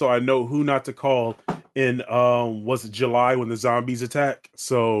sniper, so I know who not to call in was it July when the zombies attack.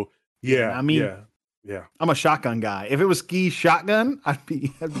 So yeah, I mean, yeah. I'm a shotgun guy. If it was ski shotgun, I'd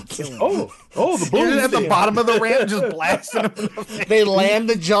be killing. Oh, the bullets at the bottom of the ramp, just blasting them. They land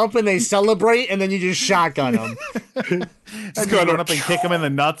the jump and they celebrate, and then you just shotgun them. Just go up and kick him in the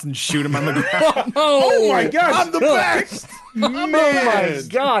nuts and shoot him on the ground. Oh my gosh, I'm the best. Oh my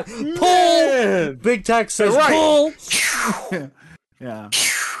god! Pull. Big Tech says pull. Yeah.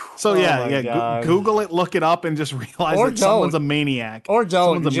 So Google it, look it up, and just realize that someone's a maniac. Or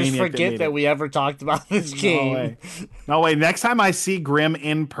don't. Just forget that we ever talked about this game. No way. Next time I see Grim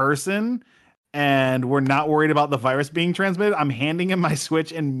in person and we're not worried about the virus being transmitted, I'm handing him my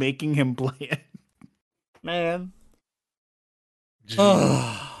Switch and making him play it. Man.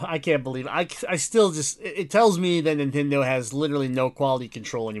 I can't believe it. I still just... It tells me that Nintendo has literally no quality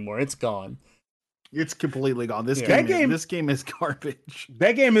control anymore. It's gone. It's completely gone. This game is garbage.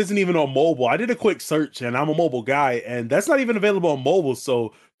 That game isn't even on mobile. I did a quick search, and I'm a mobile guy, and that's not even available on mobile.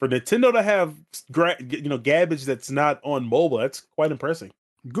 So for Nintendo to have garbage that's not on mobile, that's quite impressive.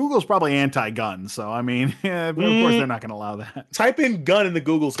 Google's probably anti-gun, so I mean, of course they're not going to allow that. Type in gun in the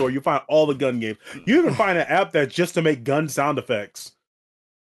Google store, you find all the gun games. You even find an app that's just to make gun sound effects.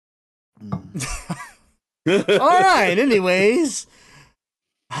 All right. Anyways.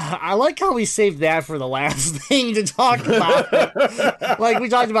 I like how we saved that for the last thing to talk about. Like, we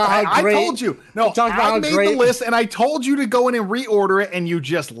talked about how great... I told you. No, I made the list, and I told you to go in and reorder it, and you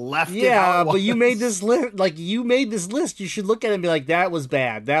just left it. Yeah, but you made this list. Like, you made this list. You should look at it and be like, that was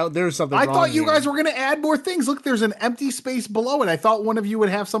bad. There's something wrong. I thought you guys were going to add more things. Look, there's an empty space below it. I thought one of you would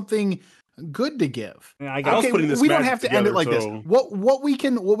have something good to give. Yeah, I was putting this we don't have to end it like this. What we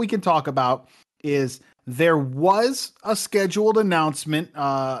can talk about is... There was a scheduled announcement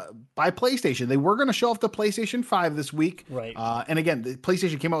by PlayStation. They were going to show off the PlayStation 5 this week. Right. And again, the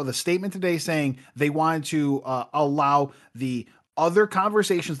PlayStation came out with a statement today saying they wanted to allow the other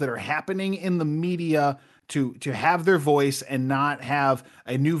conversations that are happening in the media to have their voice and not have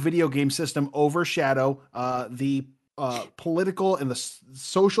a new video game system overshadow the political and the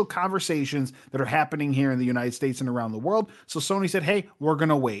social conversations that are happening here in the United States and around the world. So Sony said, hey, we're going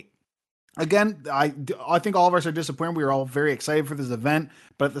to wait. Again, I think all of us are disappointed. We were all very excited for this event,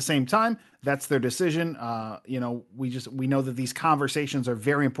 but at the same time, that's their decision. We know that these conversations are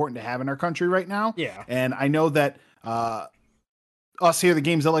very important to have in our country right now. Yeah. And I know that us here, the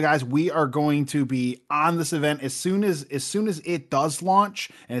Gamezilla guys, we are going to be on this event as soon as it does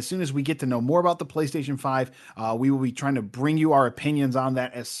launch, and as soon as we get to know more about the PlayStation 5, we will be trying to bring you our opinions on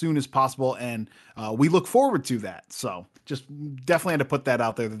that as soon as possible, and we look forward to that. So just definitely had to put that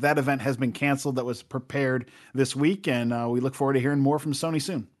out there, that event has been canceled, that was prepared this week, and we look forward to hearing more from Sony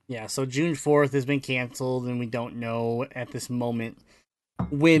soon. Yeah, so June 4th has been canceled, and we don't know at this moment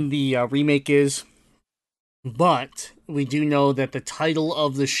when the remake is. But we do know that the title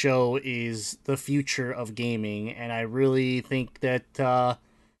of the show is The Future of Gaming, and I really think that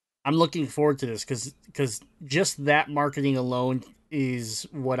I'm looking forward to this because just that marketing alone is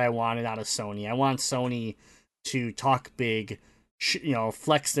what I wanted out of Sony. I want Sony to talk big,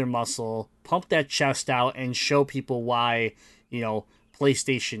 flex their muscle, pump that chest out, and show people why,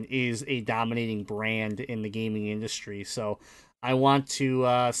 PlayStation is a dominating brand in the gaming industry. So I want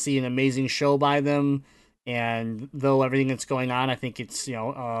to see an amazing show by them. And though everything that's going on, I think it's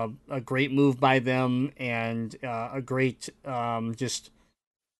a great move by them, and a great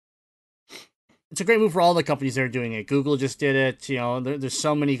it's a great move for all the companies that are doing it. Google just did it. There's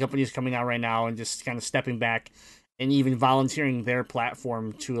so many companies coming out right now and just kind of stepping back and even volunteering their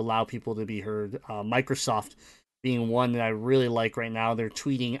platform to allow people to be heard. Microsoft being one that I really like right now. They're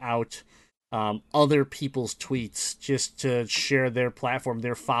tweeting out other people's tweets just to share their platform,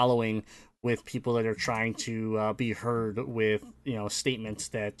 their following, with people that are trying to be heard with statements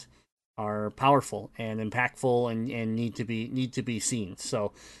that are powerful and impactful and need to be seen.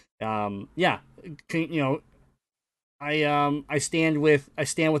 So I stand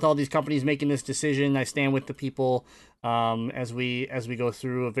with all these companies making this decision. I stand with the people as we go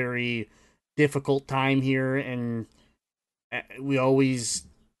through a very difficult time here, and we always,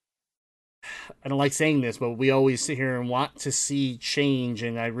 I don't like saying this, but we always sit here and want to see change.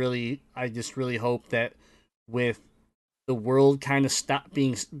 And I just really hope that with the world kind of stop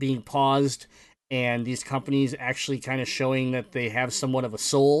being paused, and these companies actually kind of showing that they have somewhat of a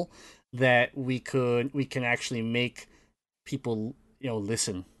soul, that we can actually make people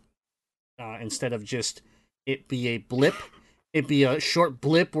listen, instead of just it be a blip. It be a short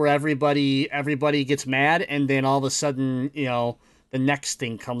blip where everybody gets mad, and then all of a sudden the next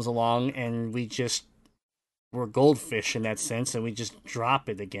thing comes along, and we're goldfish in that sense, and we just drop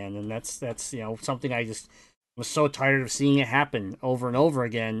it again. And that's something I was so tired of seeing it happen over and over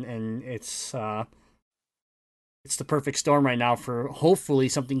again. And it's the perfect storm right now for hopefully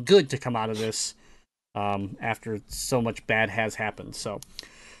something good to come out of this, after so much bad has happened. So,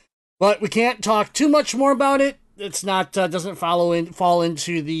 but we can't talk too much more about it. It's not doesn't fall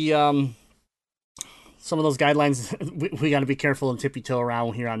into the some of those guidelines. We got to be careful and tippy toe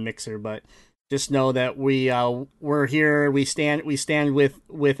around here on Mixer, but just know that we're here. We stand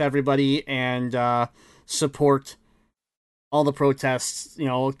with everybody, and support all the protests.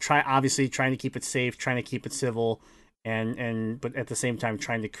 Trying to keep it safe, trying to keep it civil, but at the same time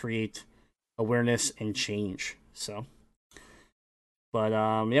trying to create awareness and change. So, but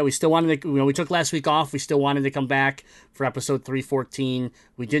we still wanted to. We took last week off. We still wanted to come back for episode 314.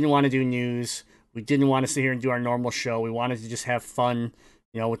 We didn't want to do news. We didn't want to sit here and do our normal show. We wanted to just have fun,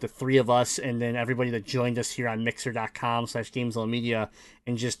 with the three of us, and then everybody that joined us here on mixer.com/GamesLoveMedia,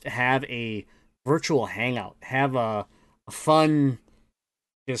 and just have a virtual hangout, have a fun,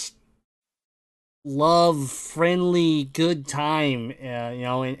 just love, friendly, good time,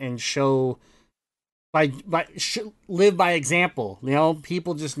 and show live by example.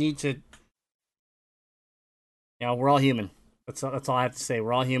 People just need to, we're all human. That's all I have to say.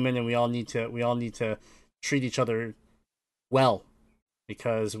 We're all human, and we all need to treat each other well,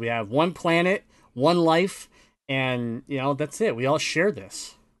 because we have one planet, one life, and that's it. We all share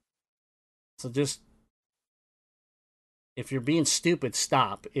this. So just, if you're being stupid,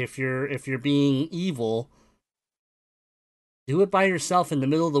 stop. If you're being evil, do it by yourself in the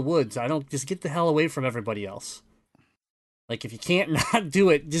middle of the woods. Just get the hell away from everybody else. Like, if you can't not do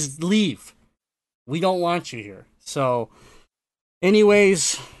it, just leave. We don't want you here. So,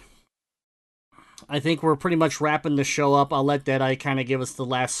 anyways, I think we're pretty much wrapping the show up. I'll let Deadeye kind of give us the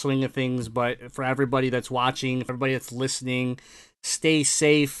last swing of things, but for everybody that's watching, for everybody that's listening, stay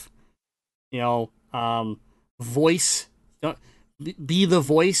safe. Voice. Be the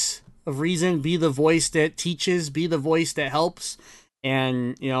voice of reason. Be the voice that teaches. Be the voice that helps.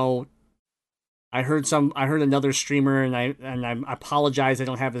 And I heard another streamer, and I apologize, I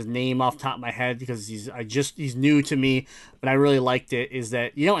don't have his name off the top of my head because he's new to me, but I really liked it, is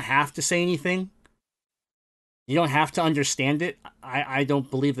that you don't have to say anything. You don't have to understand it. I don't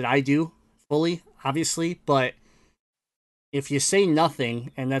believe that I do fully, obviously, but if you say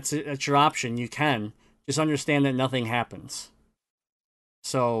nothing, and that's your option, you can just understand that nothing happens.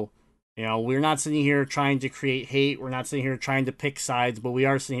 So, we're not sitting here trying to create hate. We're not sitting here trying to pick sides, but we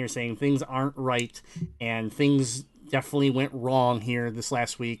are sitting here saying things aren't right, and things definitely went wrong here this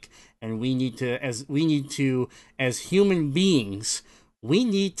last week. And we need to, as human beings, we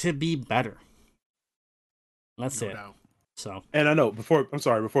need to be better. That's it. doubt. So, and I know before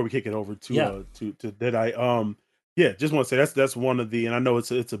we kick it over to Deadeye, just want to say that's one of the, and I know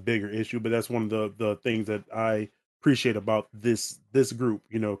it's a bigger issue, but that's one of the things that I appreciate about this group,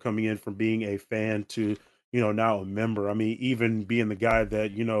 coming in from being a fan to, now a member. I mean, even being the guy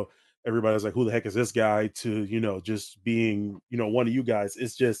that, everybody's like, who the heck is this guy, to, just being, one of you guys.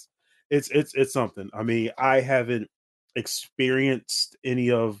 It's just, it's something. I mean, I haven't experienced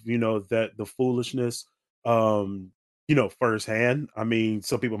any of, that, the foolishness, firsthand. I mean,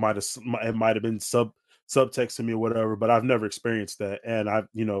 some people it might have been subtext to me or whatever, but I've never experienced that. And I,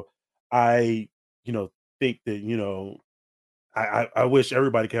 think that, I wish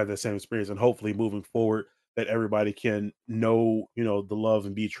everybody could have that same experience, and hopefully moving forward that everybody can know, the love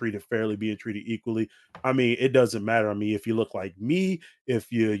and be treated fairly, being treated equally. I mean, it doesn't matter. I mean, if you look like me,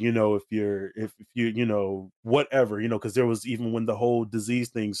 if you, if you, whatever, because there was, even when the whole disease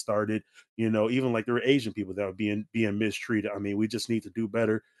thing started, even like there were Asian people that were being mistreated. I mean, we just need to do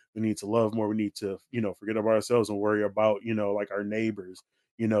better. We need to love more. We need to, forget about ourselves and worry about, like our neighbors.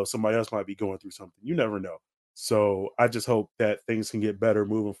 Somebody else might be going through something. You never know. So I just hope that things can get better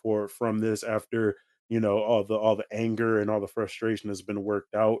moving forward from this, after, all the anger and all the frustration has been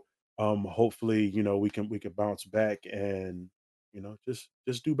worked out. Hopefully, we can bounce back and,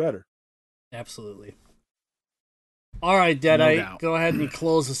 just do better. Absolutely. All right, Deadeye, go ahead and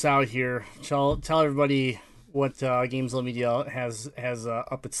close us out here. Tell everybody what Gamezilla Media has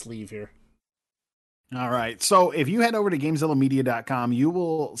up its sleeve here. All right. So if you head over to GamezillaMedia.com, you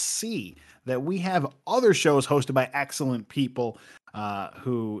will see that we have other shows hosted by excellent people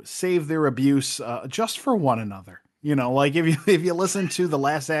who save their abuse just for one another. Like if you listen to the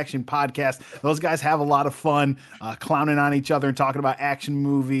Last Action podcast, those guys have a lot of fun clowning on each other and talking about action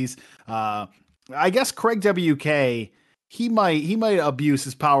movies. I guess Craig WK, he might abuse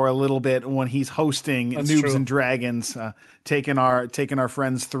his power a little bit when he's hosting That's Noobs true. and Dragons, taking our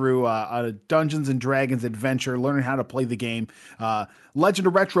friends through a Dungeons and Dragons adventure, learning how to play the game. Legend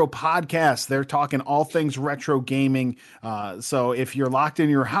of Retro podcast, they're talking all things retro gaming. So if you're locked in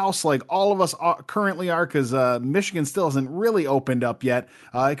your house like all of us currently are, because Michigan still hasn't really opened up yet,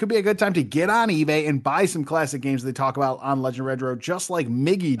 it could be a good time to get on eBay and buy some classic games they talk about on Legend of Retro, just like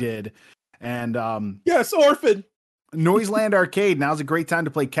Miggy did. And yes, Orphan. Noiseland Arcade, now's a great time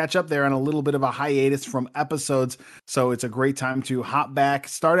to play catch up. There on a little bit of a hiatus from episodes, so it's a great time to hop back,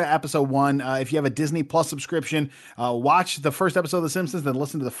 start at episode 1. If you have a Disney Plus subscription, watch the first episode of The Simpsons, then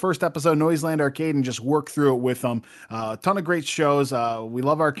listen to the first episode of Noiseland Arcade and just work through it with them. A ton of great shows. We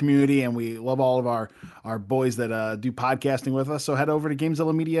love our community, and we love all of our boys that do podcasting with us, so head over to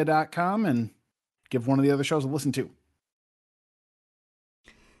GamezillaMedia.com and give one of the other shows a listen to.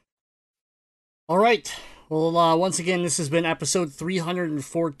 All right. Well, once again, this has been episode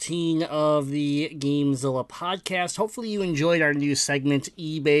 314 of the Gamezilla podcast. Hopefully you enjoyed our new segment,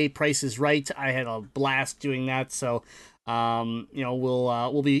 eBay Price is Right. I had a blast doing that, so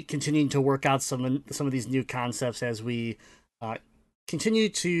we'll be continuing to work out some of these new concepts as we continue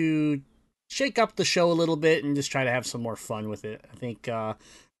to shake up the show a little bit and just try to have some more fun with it. I think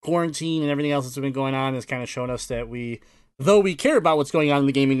quarantine and everything else that's been going on has kind of shown us that though we care about what's going on in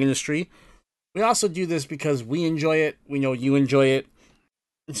the gaming industry, we also do this because we enjoy it. We know you enjoy it.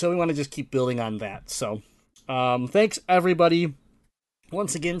 And so we want to just keep building on that. So thanks, everybody.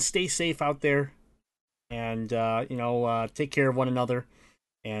 Once again, stay safe out there. And, take care of one another.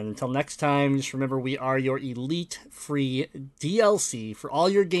 And until next time, just remember we are your elite free DLC for all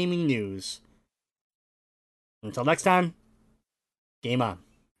your gaming news. Until next time, game on.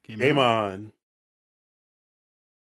 Game on.